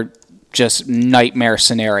 another just nightmare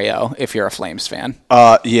scenario if you're a Flames fan.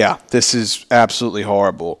 Yeah, this is absolutely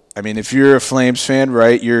horrible. I mean, if you're a Flames fan,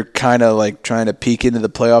 right, you're kind of trying to peek into the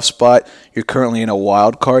playoff spot. You're currently in a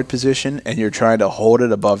wild card position, and you're trying to hold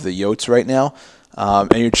it above the Yotes right now.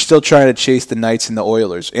 And you're still trying to chase the Knights and the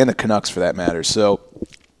Oilers, and the Canucks for that matter. So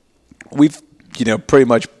we've, pretty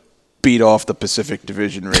much beat off the Pacific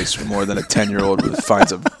Division race for more than a 10-year-old who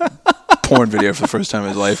finds a porn video for the first time in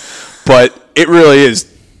his life. But it really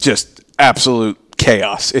is just absolute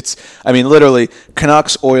chaos. Literally,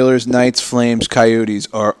 Canucks, Oilers, Knights, Flames, Coyotes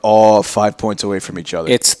are all 5 points away from each other.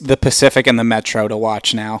 It's the Pacific and the Metro to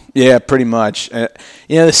watch now. Yeah, pretty much.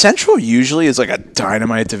 The Central usually is a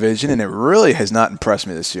dynamite division, and it really has not impressed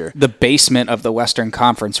me this year. The basement of the Western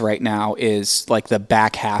Conference right now is the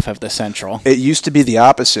back half of the Central. It used to be the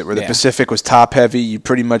opposite, where the Pacific was top heavy. You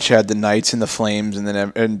pretty much had the Knights and the Flames,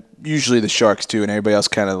 and usually the Sharks too, and everybody else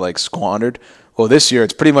kind of squandered. Well, this year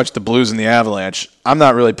it's pretty much the Blues and the Avalanche. I'm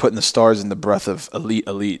not really putting the Stars in the breath of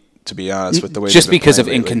elite, to be honest, with the way just because of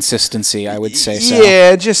lately. Inconsistency, I would say so.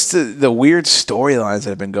 Yeah, just the weird storylines that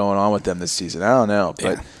have been going on with them this season. I don't know,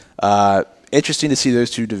 but interesting to see those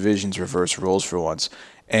two divisions reverse roles for once.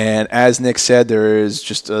 And as Nick said, there is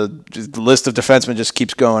just the list of defensemen just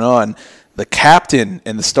keeps going on. The captain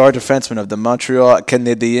and the star defenseman of the Montreal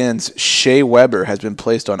Canadiens, Shea Weber, has been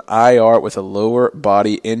placed on IR with a lower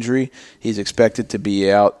body injury. He's expected to be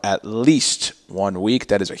out at least 1 week.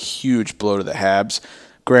 That is a huge blow to the Habs.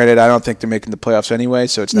 Granted, I don't think they're making the playoffs anyway,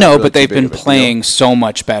 so it's not really but they've too big been playing so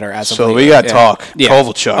much better as of late. So we got talk.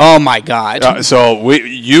 Kovalchuk. Oh my God.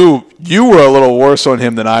 You were a little worse on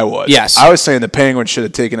him than I was. Yes. I was saying the Penguins should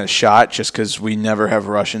have taken a shot just because we never have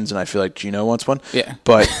Russians, and I feel like Gino wants one. Yeah.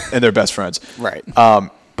 And they're best friends. Right.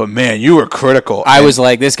 But man, you were critical. I was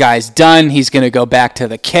like, this guy's done. He's going to go back to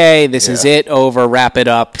the K. This is it. Over. Wrap it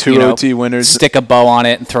up. 2 OT winners. Stick a bow on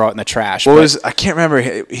it and throw it in the trash. I can't remember.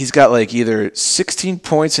 He's got either 16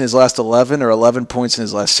 points in his last 11 or 11 points in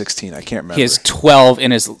his last 16. I can't remember. He has 12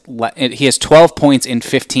 He has 12 points in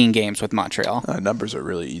 15 games with Montreal. Numbers are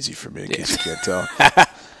really easy for me in case you can't tell.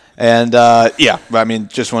 And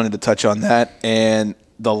just wanted to touch on that. And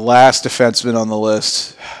the last defenseman on the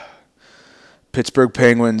list. Pittsburgh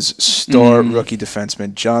Penguins star rookie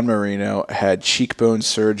defenseman John Marino had cheekbone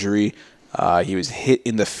surgery. He was hit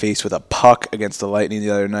in the face with a puck against the Lightning the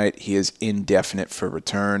other night. He is indefinite for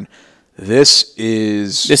return. This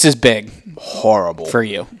is big. Horrible for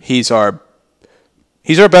you. He's our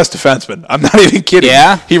best defenseman. I'm not even kidding.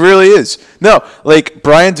 Yeah? He really is. No, like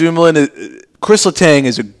Brian Dumoulin, Chris Letang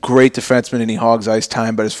is a great defenseman and he hogs ice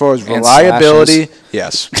time, but as far as reliability,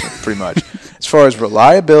 yes, pretty much. As far as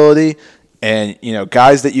reliability and,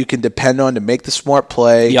 guys that you can depend on to make the smart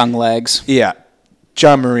play. Young legs. Yeah.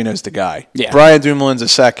 John Marino's the guy. Yeah. Brian Dumoulin's a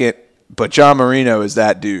second, but John Marino is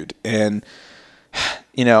that dude. And,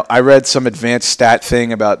 I read some advanced stat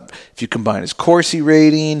thing about if you combine his Corsi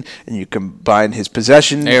rating and you combine his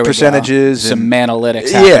possession percentages. Some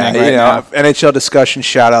analytics happening now. NHL discussion,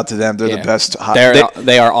 shout out to them. They're the best.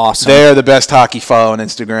 They are awesome. They're the best hockey follow on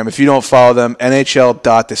Instagram. If you don't follow them,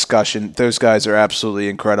 NHL.discussion. Those guys are absolutely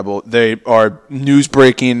incredible. They are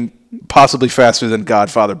news-breaking, possibly faster than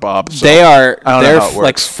Godfather Bob. So they're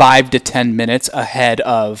like 5 to 10 minutes ahead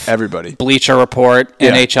of everybody. Bleacher Report,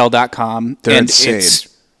 NHL.com. They're insane.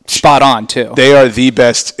 It's spot on, too. They are the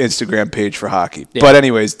best Instagram page for hockey. Yeah. But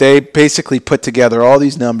anyways, they basically put together all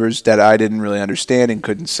these numbers that I didn't really understand and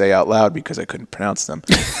couldn't say out loud because I couldn't pronounce them.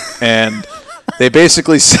 And they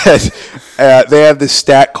basically said they have this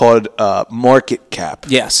stat called market cap.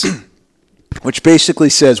 Yes. Which basically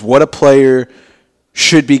says what a player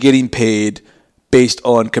should be getting paid based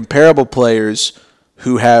on comparable players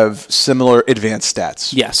who have similar advanced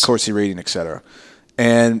stats. Yes. Corsi rating, etc.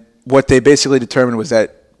 And what they basically determined was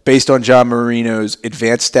that based on John Marino's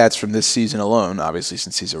advanced stats from this season alone, obviously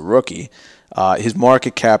since he's a rookie, his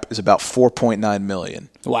market cap is about $4.9 million.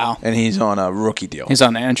 Wow. And he's on a rookie deal. He's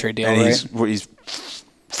on an entry deal, and right? He's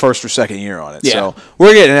first or second year on it. Yeah. So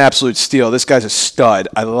we're getting an absolute steal. This guy's a stud.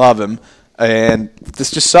 I love him. And this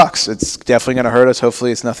just sucks. It's definitely going to hurt us.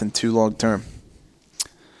 Hopefully it's nothing too long term.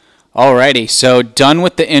 Alrighty, so done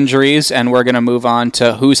with the injuries, and we're going to move on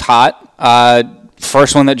to who's hot.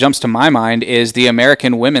 First one that jumps to my mind is the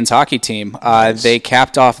American women's hockey team. Nice. They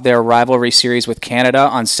capped off their rivalry series with Canada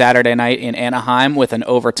on Saturday night in Anaheim with an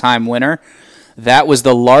overtime winner. That was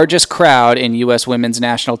the largest crowd in U.S. women's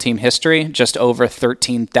national team history, just over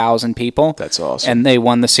 13,000 people. That's awesome. And they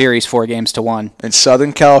won the series 4-1. In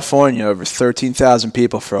Southern California, over 13,000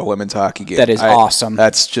 people for a women's hockey game. That is awesome.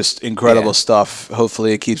 That's just incredible stuff.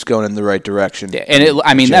 Hopefully it keeps going in the right direction. Yeah. And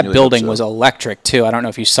that building was electric, too. I don't know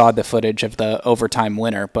if you saw the footage of the overtime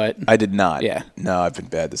winner, but I did not. Yeah. No, I've been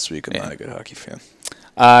bad this week. I'm not a good hockey fan.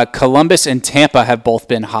 Columbus and Tampa have both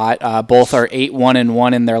been hot. Both are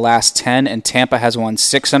 8-1-1 in their last 10, and Tampa has won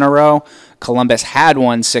 6 in a row. Columbus had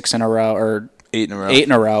won 6 in a row, or 8 in a row. 8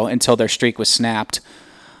 in a row until their streak was snapped.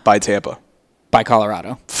 By Tampa. By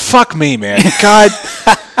Colorado. Fuck me, man. God,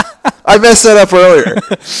 I messed that up earlier.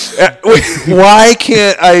 Why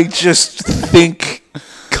can't I just think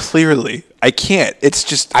clearly? I can't. It's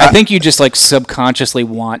just... I think you just subconsciously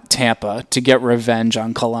want Tampa to get revenge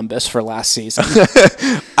on Columbus for last season.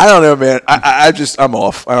 I don't know, man. I'm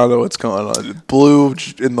off. I don't know what's going on. The blue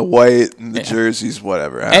and the white and the jerseys,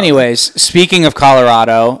 whatever. Anyways, speaking of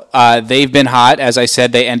Colorado, they've been hot. As I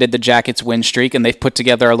said, they ended the Jackets' win streak, and they've put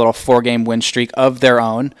together a little 4-game win streak of their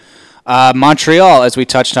own. Montreal, as we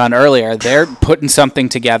touched on earlier, they're putting something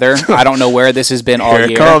together. I don't know where this has been all year.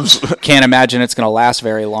 Here it comes. Can't imagine it's going to last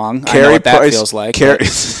very long. I know what that feels like.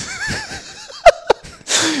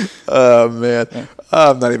 Oh, man. Yeah.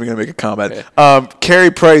 I'm not even going to make a comment.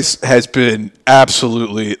 Carey Price has been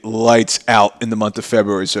absolutely lights out in the month of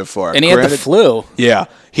February so far. And he had the flu. Yeah.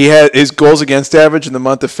 He had his goals against average in the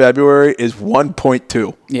month of February is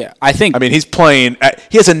 1.2. Yeah, I mean, he's playing.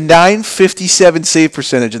 He has a .957 save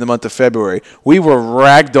percentage in the month of February. We were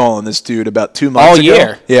ragdolling this dude about 2 months ago. All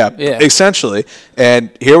year. Yeah, essentially. And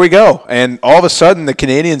here we go. And all of a sudden, the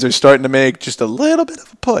Canadians are starting to make just a little bit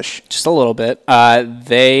of a push. Just a little bit.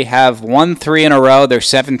 They have won 3 in a row. They're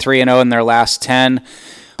 7-3-0 in their last 10.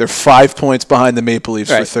 They're 5 points behind the Maple Leafs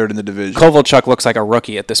for third in the division. Kovalchuk looks like a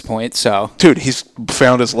rookie at this point. So, dude, he's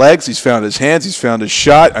found his legs, he's found his hands, he's found his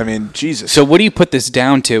shot. I mean, Jesus. So what do you put this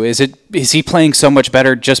down to? Is he playing so much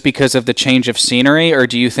better just because of the change of scenery, or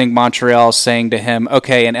do you think Montreal's saying to him,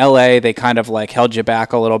 okay, in LA they kind of held you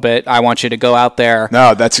back a little bit. I want you to go out there.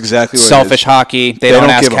 No, that's exactly what selfish it is. hockey. They don't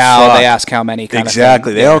ask how, they ask how many kind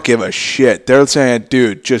exactly. of thing. They don't give a shit. They're saying,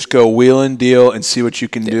 dude, just go wheel and deal and see what you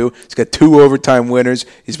can do. He's got 2 overtime winners.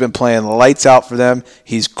 He's been playing lights out for them.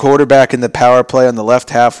 He's quarterback in the power play on the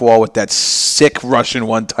left half wall with that sick Russian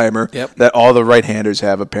one-timer that all the right-handers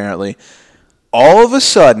have apparently. All of a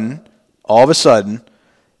sudden,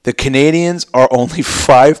 The Canadians are only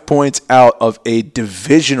 5 points out of a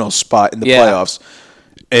divisional spot in the playoffs.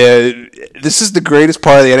 This is the greatest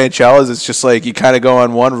part of the NHL. Is it's just like you kind of go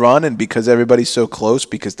on one run, and because everybody's so close,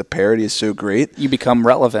 because the parity is so great, you become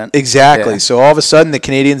relevant. Exactly. Yeah. So all of a sudden, the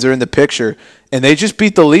Canadians are in the picture, and they just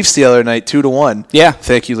beat the Leafs the other night 2-1. Yeah.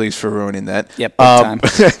 Thank you, Leafs, for ruining that. Yep. Big time.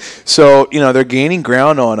 So they're gaining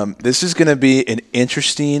ground on them. This is going to be an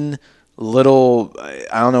interesting little,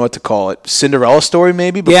 I don't know what to call it, Cinderella story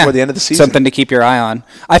maybe before the end of the season. Something to keep your eye on.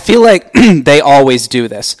 I feel like they always do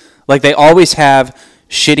this. Like they always have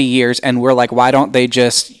shitty years, and we're like, why don't they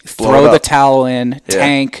just throw the towel in,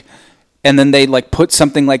 tank, and then they like put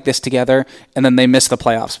something like this together, and then they miss the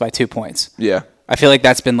playoffs by 2 points. Yeah. I feel like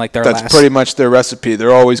that's been like their That's pretty much their recipe.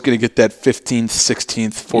 They're always going to get that 15th, 16th,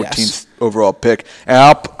 14th overall pick. And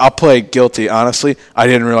I'll play guilty, honestly. I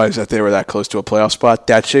didn't realize that they were that close to a playoff spot.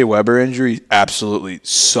 That Shea Weber injury absolutely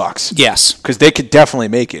sucks. Yes. Because they could definitely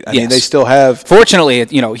make it. I mean, they still have... Fortunately,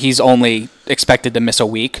 he's only expected to miss a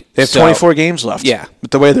week. They have 24 games left. Yeah.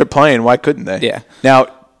 With the way they're playing, why couldn't they? Yeah. Now,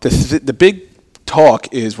 the big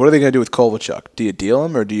talk is, what are they going to do with Kovalchuk? Do you deal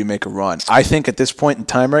him or do you make a run? I think at this point in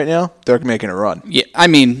time right now, they're making a run. Yeah, I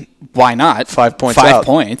mean, why not? 5 points 5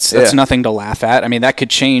 points. That's nothing to laugh at. I mean, that could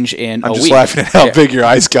change in a week. I'm just laughing at how big your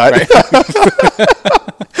eyes got. Right.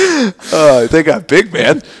 They got big,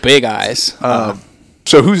 man. Big eyes.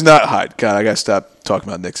 So who's not hot? God, I got to stop talking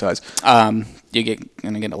about Nick's eyes. You're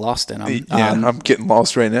going to get lost in them. I'm getting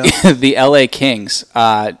lost right now. The LA Kings,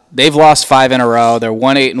 they've lost 5 in a row. They're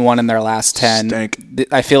 1-8-1 in their last 10. Stank.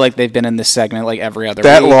 I feel like they've been in this segment like every other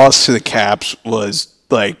That week. loss to the Caps was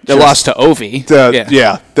like... The loss to Ovi.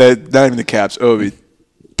 Not even the Caps, Ovi.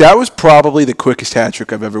 That was probably the quickest hat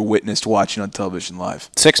trick I've ever witnessed watching on television live.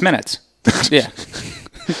 6 minutes. Yeah.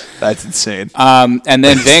 That's insane. And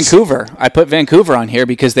then Vancouver. I put Vancouver on here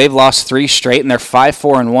because they've lost 3 straight, and they're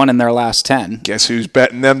 5-4-1 in their last 10. Guess who's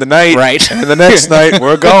betting them tonight? Right. And the next night,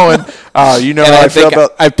 we're going. How I feel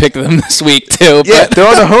about... I picked them this week, too. Yeah, they're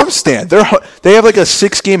on a homestand. They have like a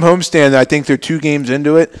 6-game homestand. I think they're 2 games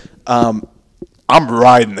into it. I'm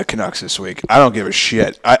riding the Canucks this week. I don't give a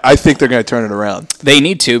shit. I think they're going to turn it around. They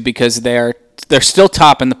need to because they're still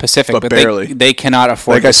top in the Pacific, but barely. They cannot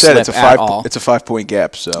afford to slip at all. It's a 5-point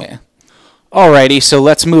gap. So, yeah. Alrighty, so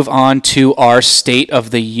let's move on to our State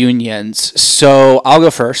of the Unions. So I'll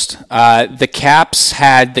go first. The Caps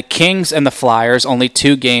had the Kings and the Flyers, only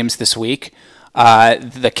 2 games this week.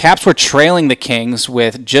 The Caps were trailing the Kings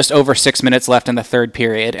with just over 6 minutes left in the third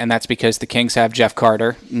period, and that's because the Kings have Jeff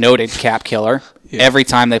Carter, noted cap killer. Yeah. Every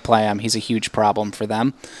time they play him, he's a huge problem for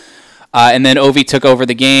them. And then Ovi took over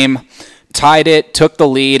the game, tied it, took the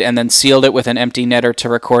lead, and then sealed it with an empty netter to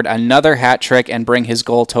record another hat trick and bring his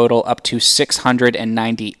goal total up to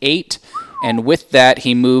 698. And with that,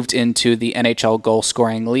 he moved into the NHL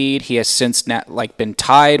goal-scoring lead. He has since been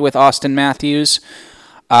tied with Austin Matthews.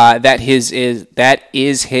 That is his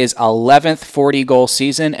 11th 40-goal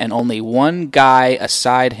season, and only one guy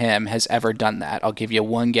aside him has ever done that. I'll give you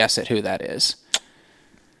one guess at who that is.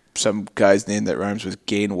 Some guy's name that rhymes with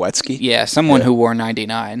Gain Wetsky? Yeah, someone who wore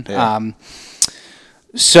 99. Yeah.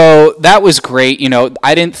 So that was great.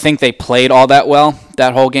 I didn't think they played all that well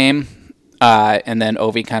that whole game. And then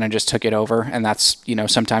Ovi kind of just took it over, and that's,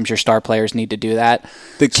 sometimes your star players need to do that.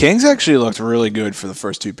 The Kings actually looked really good for the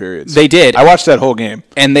first 2 periods. They did. I watched that whole game.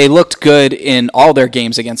 And they looked good in all their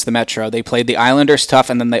games against the Metro. They played the Islanders tough,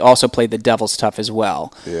 and then they also played the Devils tough as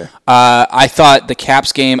well. Yeah. I thought the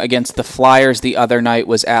Caps game against the Flyers the other night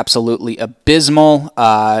was absolutely abysmal.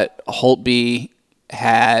 Holtby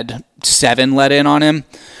had 7 let in on him.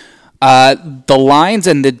 The lines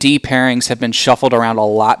and the D pairings have been shuffled around a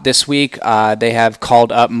lot this week. They have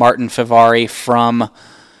called up Martin Fevari from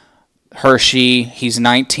Hershey. He's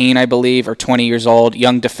 19, I believe, or 20 years old,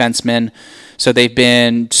 young defenseman. So they've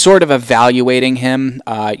been sort of evaluating him,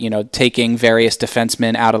 taking various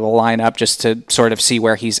defensemen out of the lineup just to sort of see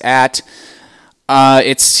where he's at.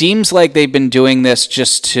 It seems like they've been doing this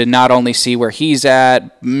just to not only see where he's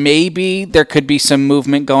at. Maybe there could be some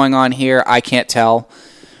movement going on here. I can't tell.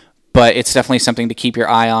 But it's definitely something to keep your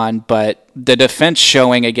eye on. But the defense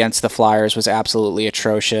showing against the Flyers was absolutely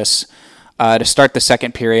atrocious. To start the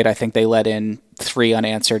second period, I think they let in 3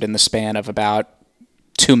 unanswered in the span of about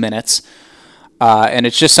 2 minutes. And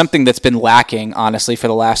it's just something that's been lacking, honestly, for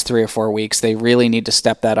the last 3 or 4 weeks. They really need to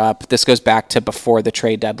step that up. This goes back to before the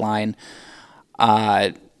trade deadline.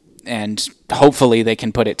 And hopefully they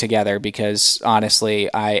can put it together because,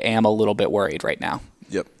 honestly, I am a little bit worried right now.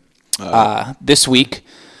 Yep. This week,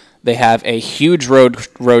 they have a huge road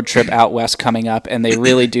trip out west coming up, and they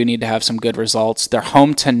really do need to have some good results. They're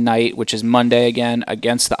home tonight, which is Monday again,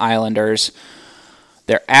 against the Islanders.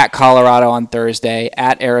 They're at Colorado on Thursday,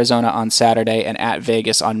 at Arizona on Saturday, and at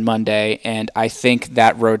Vegas on Monday. And I think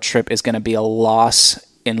that road trip is going to be a loss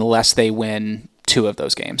unless they win 2 of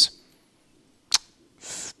those games.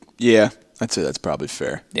 Yeah, I'd say that's probably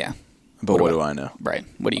fair. Yeah. But what do I know? Right.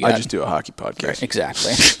 What do you got? I just do a hockey podcast. Right,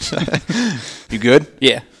 exactly. You good?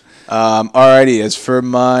 Yeah. Alrighty, as for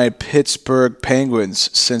my Pittsburgh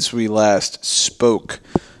Penguins, since we last spoke,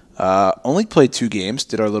 only played 2 games,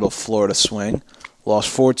 did our little Florida swing.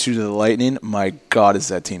 Lost 4-2 to the Lightning. My God, is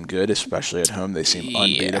that team good, especially at home. They seem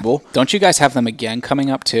unbeatable. Don't you guys have them again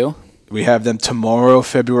coming up, too? We have them tomorrow,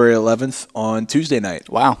 February 11th, on Tuesday night.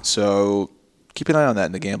 Wow. So keep an eye on that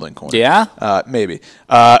in the gambling corner. Yeah? Maybe.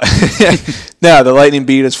 No, the Lightning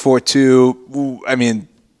beat us 4-2. I mean,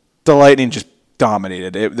 the Lightning just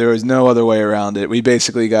dominated it. There was no other way around it. We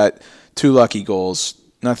basically got 2 lucky goals.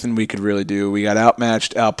 Nothing we could really do. We got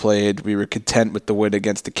outmatched, outplayed. We were content with the win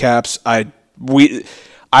against the Caps. I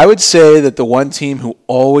would say that the one team who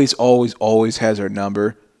always has our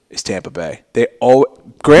number is Tampa Bay.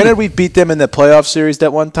 Granted, we beat them in the playoff series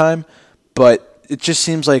that one time, but it just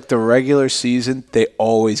seems like the regular season, they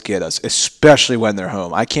always get us, especially when they're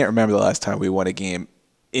home. I can't remember the last time we won a game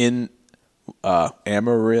in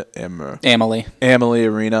Amalie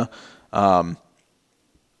Arena.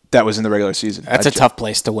 That was in the regular season. That's a tough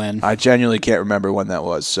place to win. I genuinely can't remember when that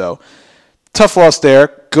was. So, tough loss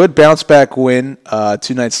there. Good bounce-back win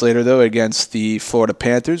 2 nights later, though, against the Florida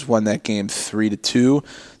Panthers. Won that game 3-2.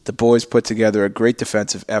 The boys put together a great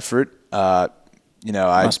defensive effort.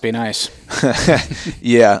 Must be nice.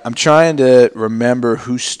 Yeah, I'm trying to remember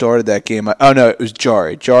who started that game. It was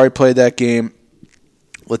Jari. Jari played that game.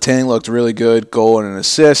 Letang looked really good, goal and an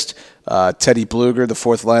assist. Teddy Bluger, the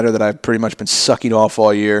 4th liner that I've pretty much been sucking off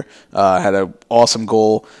all year, had an awesome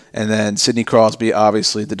goal. And then Sidney Crosby,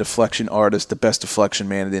 obviously the deflection artist, the best deflection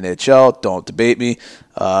man in the NHL. Don't debate me.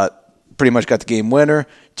 Pretty much got the game winner.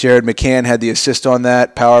 Jared McCann had the assist on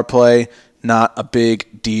that. Power play, not a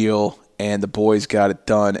big deal. And the boys got it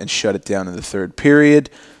done and shut it down in the 3rd period.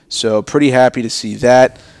 So pretty happy to see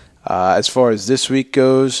that. As far as this week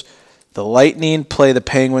goes, the Lightning play the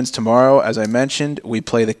Penguins tomorrow. As I mentioned, we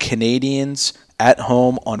play the Canadiens at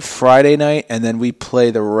home on Friday night, and then we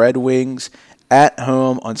play the Red Wings at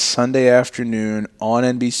home on Sunday afternoon on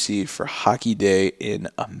NBC for Hockey Day in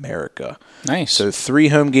America. Nice. So 3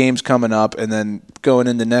 home games coming up, and then going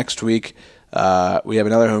into next week, we have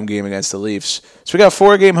another home game against the Leafs. So we got a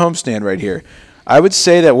 4-game homestand right here. I would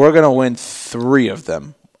say that we're going to win 3 of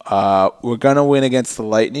them. We're going to win against the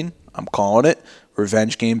Lightning. I'm calling it.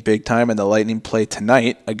 Revenge game big time, and the Lightning play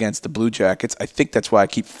tonight against the Blue Jackets. I think that's why I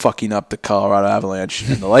keep fucking up the Colorado Avalanche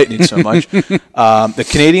and the Lightning so much. The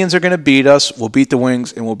Canadiens are going to beat us. We'll beat the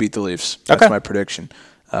Wings, and we'll beat the Leafs. That's my prediction.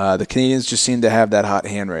 The Canadiens just seem to have that hot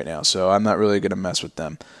hand right now, so I'm not really going to mess with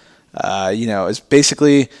them. It's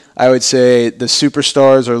basically, I would say the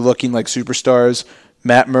superstars are looking like superstars.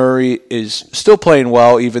 Matt Murray is still playing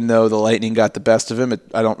well, even though the Lightning got the best of him.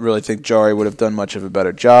 I don't really think Jari would have done much of a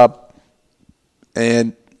better job.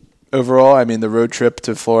 And overall, I mean, the road trip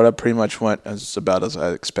to Florida pretty much went about as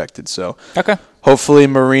I expected. So hopefully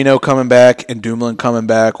Marino coming back and Dumoulin coming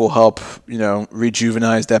back will help,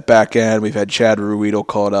 rejuvenize that back end. We've had Chad Ruedel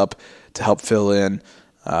called up to help fill in.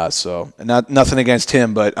 So nothing against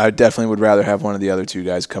him, but I definitely would rather have one of the other 2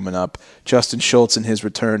 guys coming up. Justin Schultz in his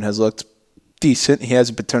return has looked decent. He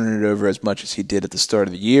hasn't been turning it over as much as he did at the start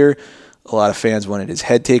of the year. A lot of fans wanted his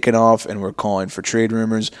head taken off and were calling for trade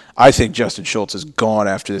rumors. I think Justin Schultz is gone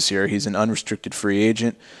after this year. He's an unrestricted free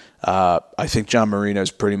agent. I think John Marino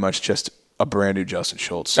is pretty much just a brand new Justin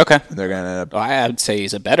Schultz. Okay. And they're going to. I would say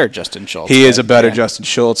he's a better Justin Schultz. He is a better Justin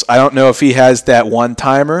Schultz. I don't know if he has that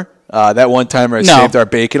one-timer. That one-timer has saved our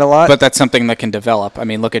bacon a lot. But that's something that can develop. I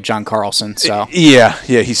mean, look at John Carlson. So Yeah,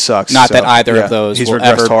 he sucks. Not that either of those he's will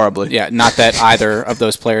regressed ever, horribly. Yeah, not that either of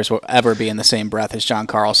those players will ever be in the same breath as John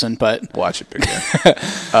Carlson, but watch it, big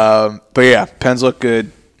guy. But yeah, Pens look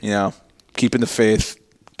good. Keeping the faith,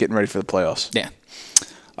 getting ready for the playoffs. Yeah.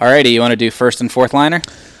 Alrighty, you want to do 1st and 4th liner?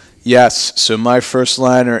 Yes. So my first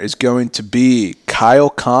liner is going to be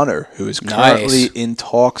Kyle Connor, who is currently in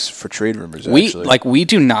talks for trade rumors. We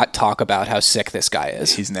do not talk about how sick this guy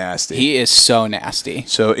is. He's nasty. He is so nasty.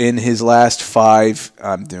 So in his last 5,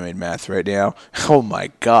 I'm doing math right now. Oh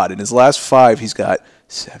my God! In his last 5, he's got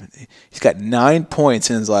 70. He's got 9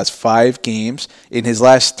 points in his last 5 games. In his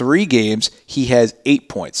last 3 games, he has 8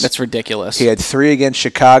 points. That's ridiculous. He had 3 against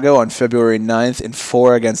Chicago on February 9th and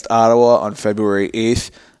 4 against Ottawa on February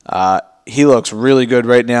 8th. He looks really good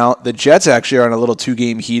right now. The Jets actually are on a little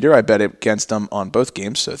 2-game heater. I bet against them on both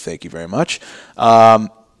games, so thank you very much.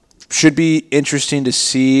 should be interesting to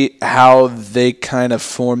see how they kind of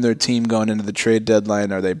form their team going into the trade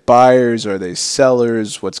deadline. Are they buyers? Are they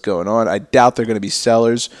sellers? What's going on? I doubt they're going to be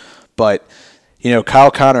sellers, but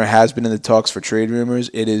Kyle Connor has been in the talks for trade rumors.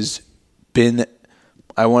 It has been,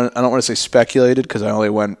 I don't want to say speculated because I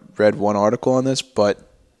only read one article on this, but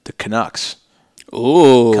the Canucks.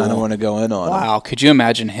 Ooh. Kind of want to go in on Wow. him. Could you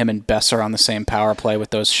imagine him and Besser on the same power play with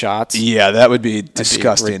those shots? Yeah, that would be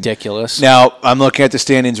disgusting. That'd be ridiculous. Now, I'm looking at the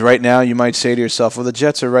standings right now. You might say to yourself, well, the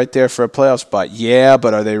Jets are right there for a playoff spot. Yeah,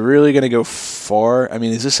 but are they really going to go far? I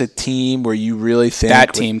mean, is this a team where you really think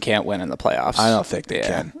that team can't win in the playoffs? I don't think they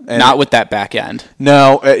can. And not with that back end.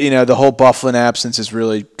 No, the whole Byfuglien absence is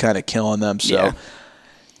really kind of killing them. So Yeah.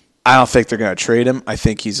 I don't think they're going to trade him. I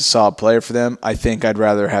think he's a solid player for them. I think I'd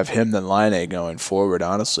rather have him than Laine going forward,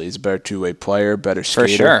 honestly. He's a better two-way player, better skater.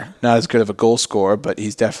 For sure. Not as good of a goal scorer, but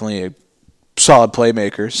he's definitely a solid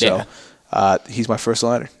playmaker. So he's my first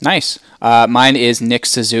liner. Nice. Mine is Nick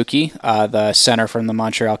Suzuki, the center from the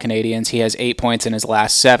Montreal Canadiens. He has 8 points in his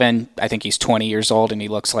last 7. I think he's 20 years old, and he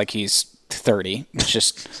looks like he's 30. It's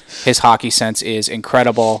just his hockey sense is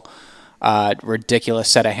incredible. Ridiculous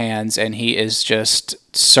set of hands, and he is just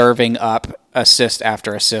serving up assist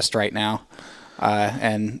after assist right now.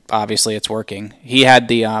 And obviously it's working. He had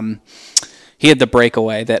the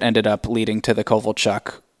breakaway that ended up leading to the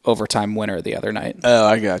Kovalchuk overtime winner the other night. Oh,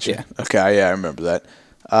 I got you. Yeah. Okay, yeah, I remember that.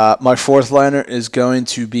 My fourth liner is going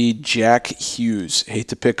to be Jack Hughes. Hate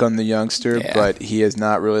to pick on the youngster, but he has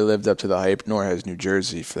not really lived up to the hype, nor has New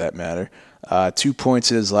Jersey for that matter. 2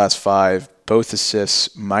 points in his last 5, both assists,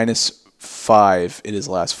 -5 in his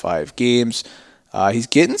last 5 games. He's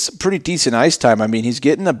getting some pretty decent ice time. I mean, he's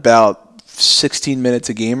getting about 16 minutes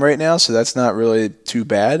a game right now, so that's not really too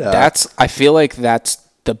bad. I feel like that's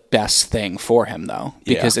the best thing for him, though,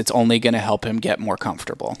 because it's only going to help him get more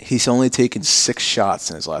comfortable. He's only taken 6 shots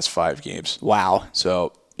in his last 5 games. Wow.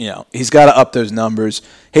 So, he's got to up those numbers.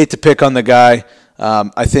 Hate to pick on the guy.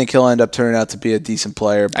 I think he'll end up turning out to be a decent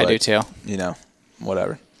player. But, I do too.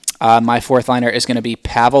 Whatever. My fourth liner is going to be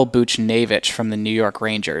Pavel Buchnevich from the New York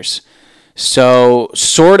Rangers. So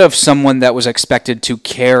sort of someone that was expected to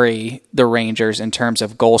carry the Rangers in terms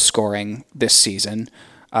of goal scoring this season.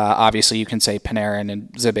 Obviously, you can say Panarin and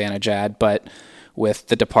Zibanejad, but with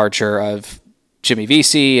the departure of Jimmy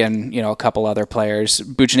Vesey and a couple other players,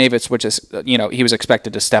 Buchnevich, which is he was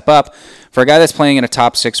expected to step up. For a guy that's playing in a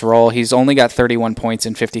top 6 role, he's only got 31 points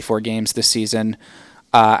in 54 games this season.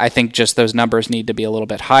 I think just those numbers need to be a little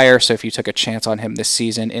bit higher. So if you took a chance on him this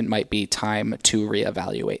season, it might be time to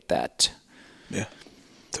reevaluate that. Yeah,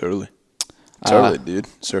 totally. Totally, dude.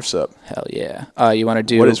 Surf's up. Hell yeah. You want to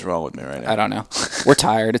do... What is wrong with me right now? I don't know. We're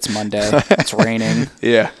tired. It's Monday. It's raining.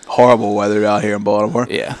 Yeah. Horrible weather out here in Baltimore.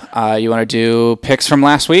 Yeah. You want to do picks from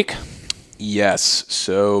last week? Yes.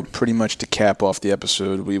 So pretty much to cap off the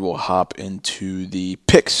episode, we will hop into the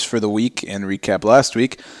picks for the week and recap last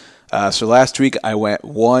week. So last week I went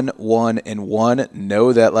 1-1-1.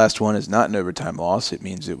 No, that last one is not an overtime loss. It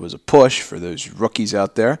means it was a push for those rookies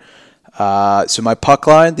out there. So my puck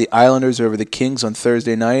line, the Islanders over the Kings on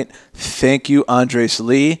Thursday night. Thank you, Andres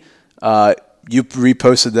Lee. You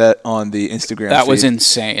reposted that on the Instagram That feed. was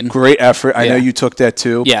insane. Great effort. I know you took that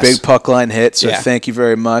too. Yes. Big puck line hit, so thank you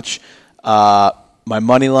very much. My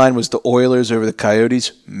money line was the Oilers over the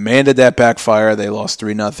Coyotes. Man, did that backfire. They lost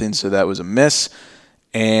 3-0, so that was a miss.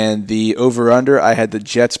 And the over-under, I had the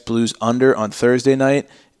Jets Blues under on Thursday night.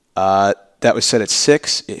 That was set at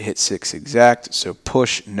 6. It hit 6 exact. So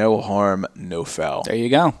push, no harm, no foul. There you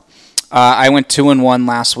go. I went 2-1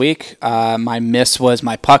 last week. My miss was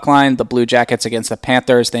my puck line. The Blue Jackets against the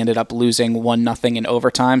Panthers. They ended up losing 1-0 in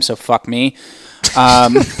overtime, so fuck me.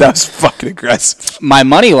 That was fucking aggressive. My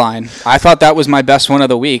money line, I thought that was my best one of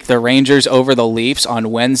the week. The Rangers over the Leafs on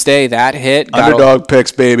Wednesday. That hit. Underdog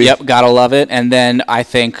picks, baby. Yep, gotta love it. And then I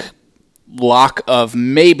think lock of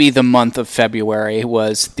maybe the month of February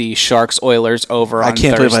was the Sharks-Oilers over on Thursday. I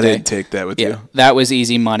can't believe I didn't take that with you. That was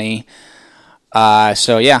easy money.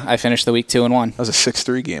 So, yeah, I finished the week 2-1. That was a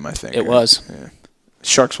 6-3 game, I think. It was. Yeah.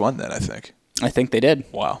 Sharks won that, I think. I think they did.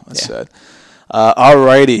 Wow, that's sad. All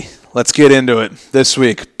righty, let's get into it this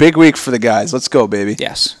week. Big week for the guys. Let's go, baby.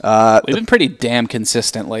 Yes. We've been pretty damn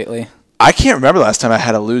consistent lately. I can't remember the last time I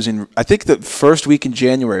had a losing. I think the first week in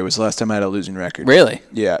January was the last time I had a losing record. Really?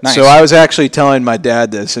 Yeah. Nice. So I was actually telling my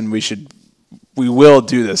dad this, and we will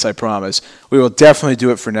do this, I promise. We will definitely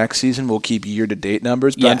do it for next season. We'll keep year-to-date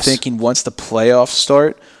numbers. But I'm thinking once the playoffs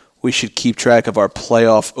start, we should keep track of our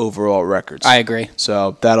playoff overall records. I agree.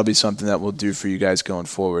 So that'll be something that we'll do for you guys going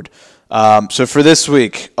forward. So for this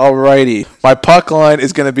week, alrighty, my puck line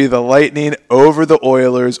is going to be the Lightning over the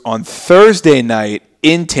Oilers on Thursday night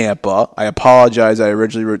in Tampa. I apologize. I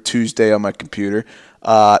originally wrote Tuesday on my computer.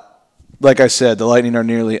 Like I said, the Lightning are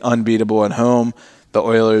nearly unbeatable at home. The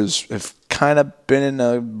Oilers have kind of been in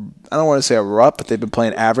I don't want to say a rut, but they've been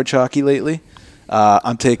playing average hockey lately.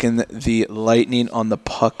 I'm taking the Lightning on the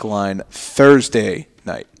puck line Thursday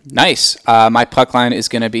night. Nice. My puck line is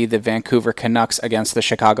going to be the Vancouver Canucks against the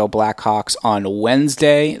Chicago Blackhawks on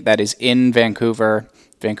Wednesday. That is in Vancouver.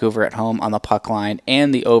 Vancouver at home on the puck line,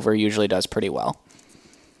 and the over usually does pretty well.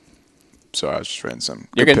 Sorry, I was just writing some.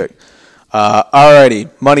 You're good. Pick. Alrighty,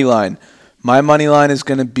 money line. My money line is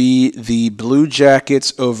going to be the Blue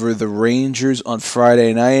Jackets over the Rangers on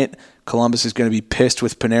Friday night. Columbus is going to be pissed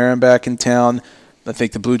with Panarin back in town. I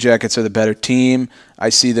think the Blue Jackets are the better team. I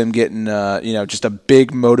see them getting, just a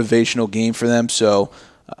big motivational game for them. So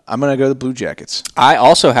I'm going to go the Blue Jackets. I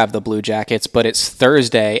also have the Blue Jackets, but it's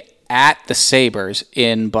Thursday at the Sabres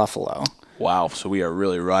in Buffalo. Wow, so we are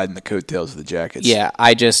really riding the coattails of the Jackets. Yeah,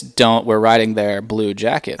 I just don't. We're riding their Blue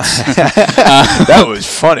Jackets. That was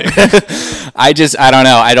funny. I don't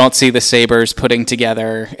know. I don't see the Sabres putting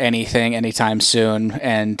together anything anytime soon,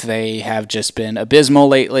 and they have just been abysmal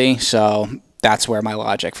lately, so that's where my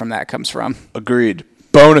logic from that comes from. Agreed.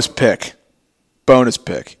 Bonus pick.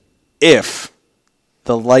 If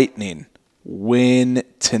the Lightning win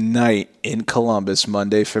tonight in Columbus,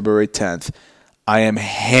 Monday, February 10th, I am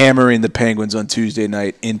hammering the Penguins on Tuesday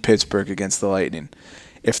night in Pittsburgh against the Lightning.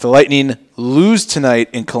 If the Lightning lose tonight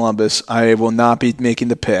in Columbus, I will not be making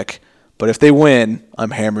the pick. But if they win, I'm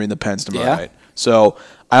hammering the Pens tomorrow night. So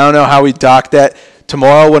I don't know how we dock that.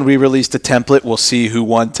 Tomorrow when we release the template, we'll see who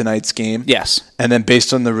won tonight's game. Yes. And then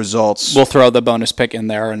based on the results, we'll throw the bonus pick in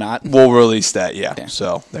there or not. We'll release that, yeah.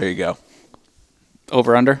 So there you go.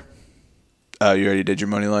 Over, under? You already did your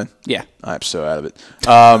money line? Yeah. I'm so out of it.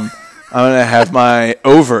 I'm going to have my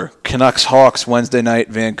over Canucks-Hawks Wednesday night,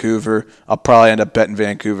 Vancouver. I'll probably end up betting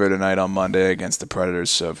Vancouver tonight on Monday against the Predators,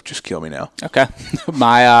 so just kill me now. Okay.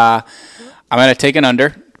 I'm going to take an under.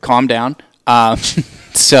 Calm down.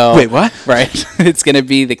 So wait, what? Right. It's going to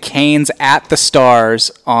be the Canes at the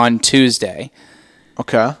Stars on Tuesday.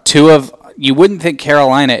 Okay. You wouldn't think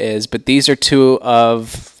Carolina is, but these are two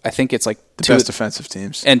of, I think it's like the best defensive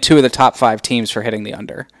teams. And two of the top 5 teams for hitting the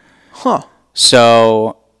under. Huh.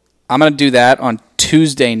 So I'm going to do that on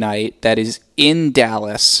Tuesday night. That is in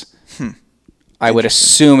Dallas. I would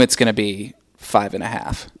assume it's going to be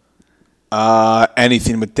 5.5.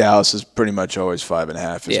 Anything with Dallas is pretty much always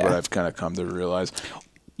 5.5 is what I've kind of come to realize.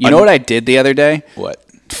 You know what I did the other day? What?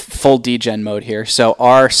 Full degen mode here. So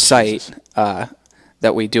our site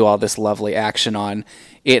that we do all this lovely action on,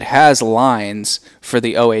 it has lines for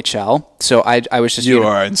the OHL. So I was just... You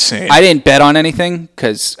are insane. I didn't bet on anything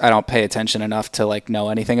because I don't pay attention enough to know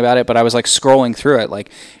anything about it. But I was scrolling through it.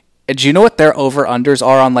 Do you know what their over-unders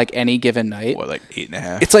are on any given night? What,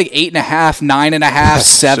 8.5? It's 8.5, 9.5,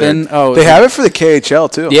 7. Oh, they have it for the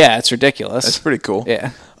KHL too. Yeah, it's ridiculous. That's pretty cool. Yeah.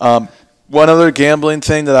 One other gambling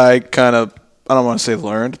thing that I don't want to say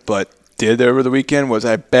learned, but did over the weekend was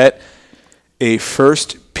I bet a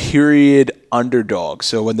first period underdog.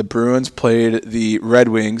 So when the Bruins played the Red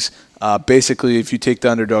Wings, basically if you take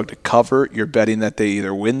the underdog to cover, you're betting that they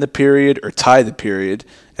either win the period or tie the period.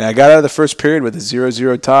 And I got out of the first period with a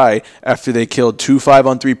 0-0 tie after they killed 2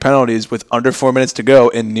 5-on-3 penalties with under 4 minutes to go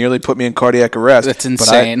and nearly put me in cardiac arrest. That's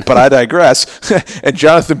insane. But I digress. And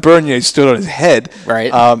Jonathan Bernier stood on his head.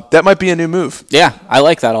 Right. That might be a new move. Yeah, I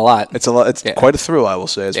like that a lot. It's quite a thrill, I will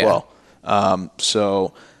say, as well.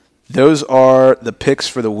 So those are the picks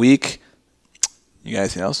for the week. You got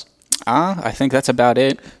anything else? I think that's about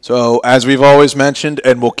it. So as we've always mentioned,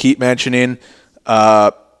 and we'll keep mentioning,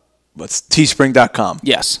 teespring.com.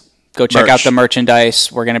 Yes. Go check out the merchandise.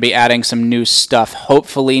 We're going to be adding some new stuff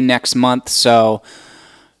hopefully next month. So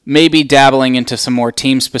maybe dabbling into some more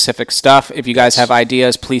team-specific stuff. If you guys have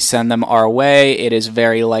ideas, please send them our way. It is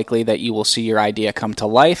very likely that you will see your idea come to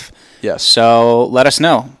life. Yes. So let us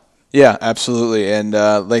know. Yeah, absolutely. And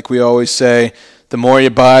like we always say, the more you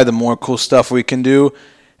buy, the more cool stuff we can do.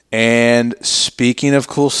 And speaking of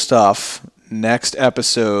cool stuff, next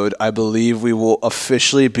episode, I believe we will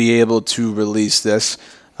officially be able to release this,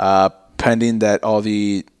 pending that all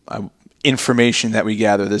the information that we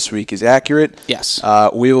gather this week is accurate. Yes.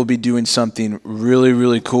 We will be doing something really,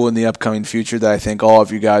 really cool in the upcoming future that I think all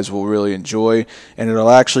of you guys will really enjoy, and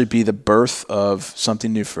it'll actually be the birth of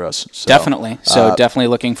something new for us. So, definitely. So definitely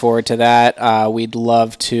looking forward to that. We'd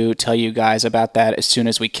love to tell you guys about that as soon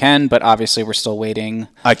as we can, but obviously we're still waiting.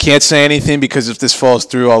 I can't say anything because if this falls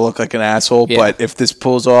through, I'll look like an asshole, but if this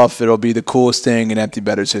pulls off, it'll be the coolest thing in Empty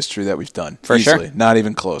Better's history that we've done. For easily. sure. Not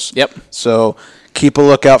even close. Yep. So keep a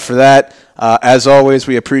lookout for that. As always,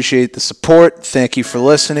 we appreciate the support. Thank you for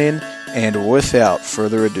listening. And without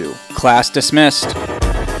further ado, class dismissed.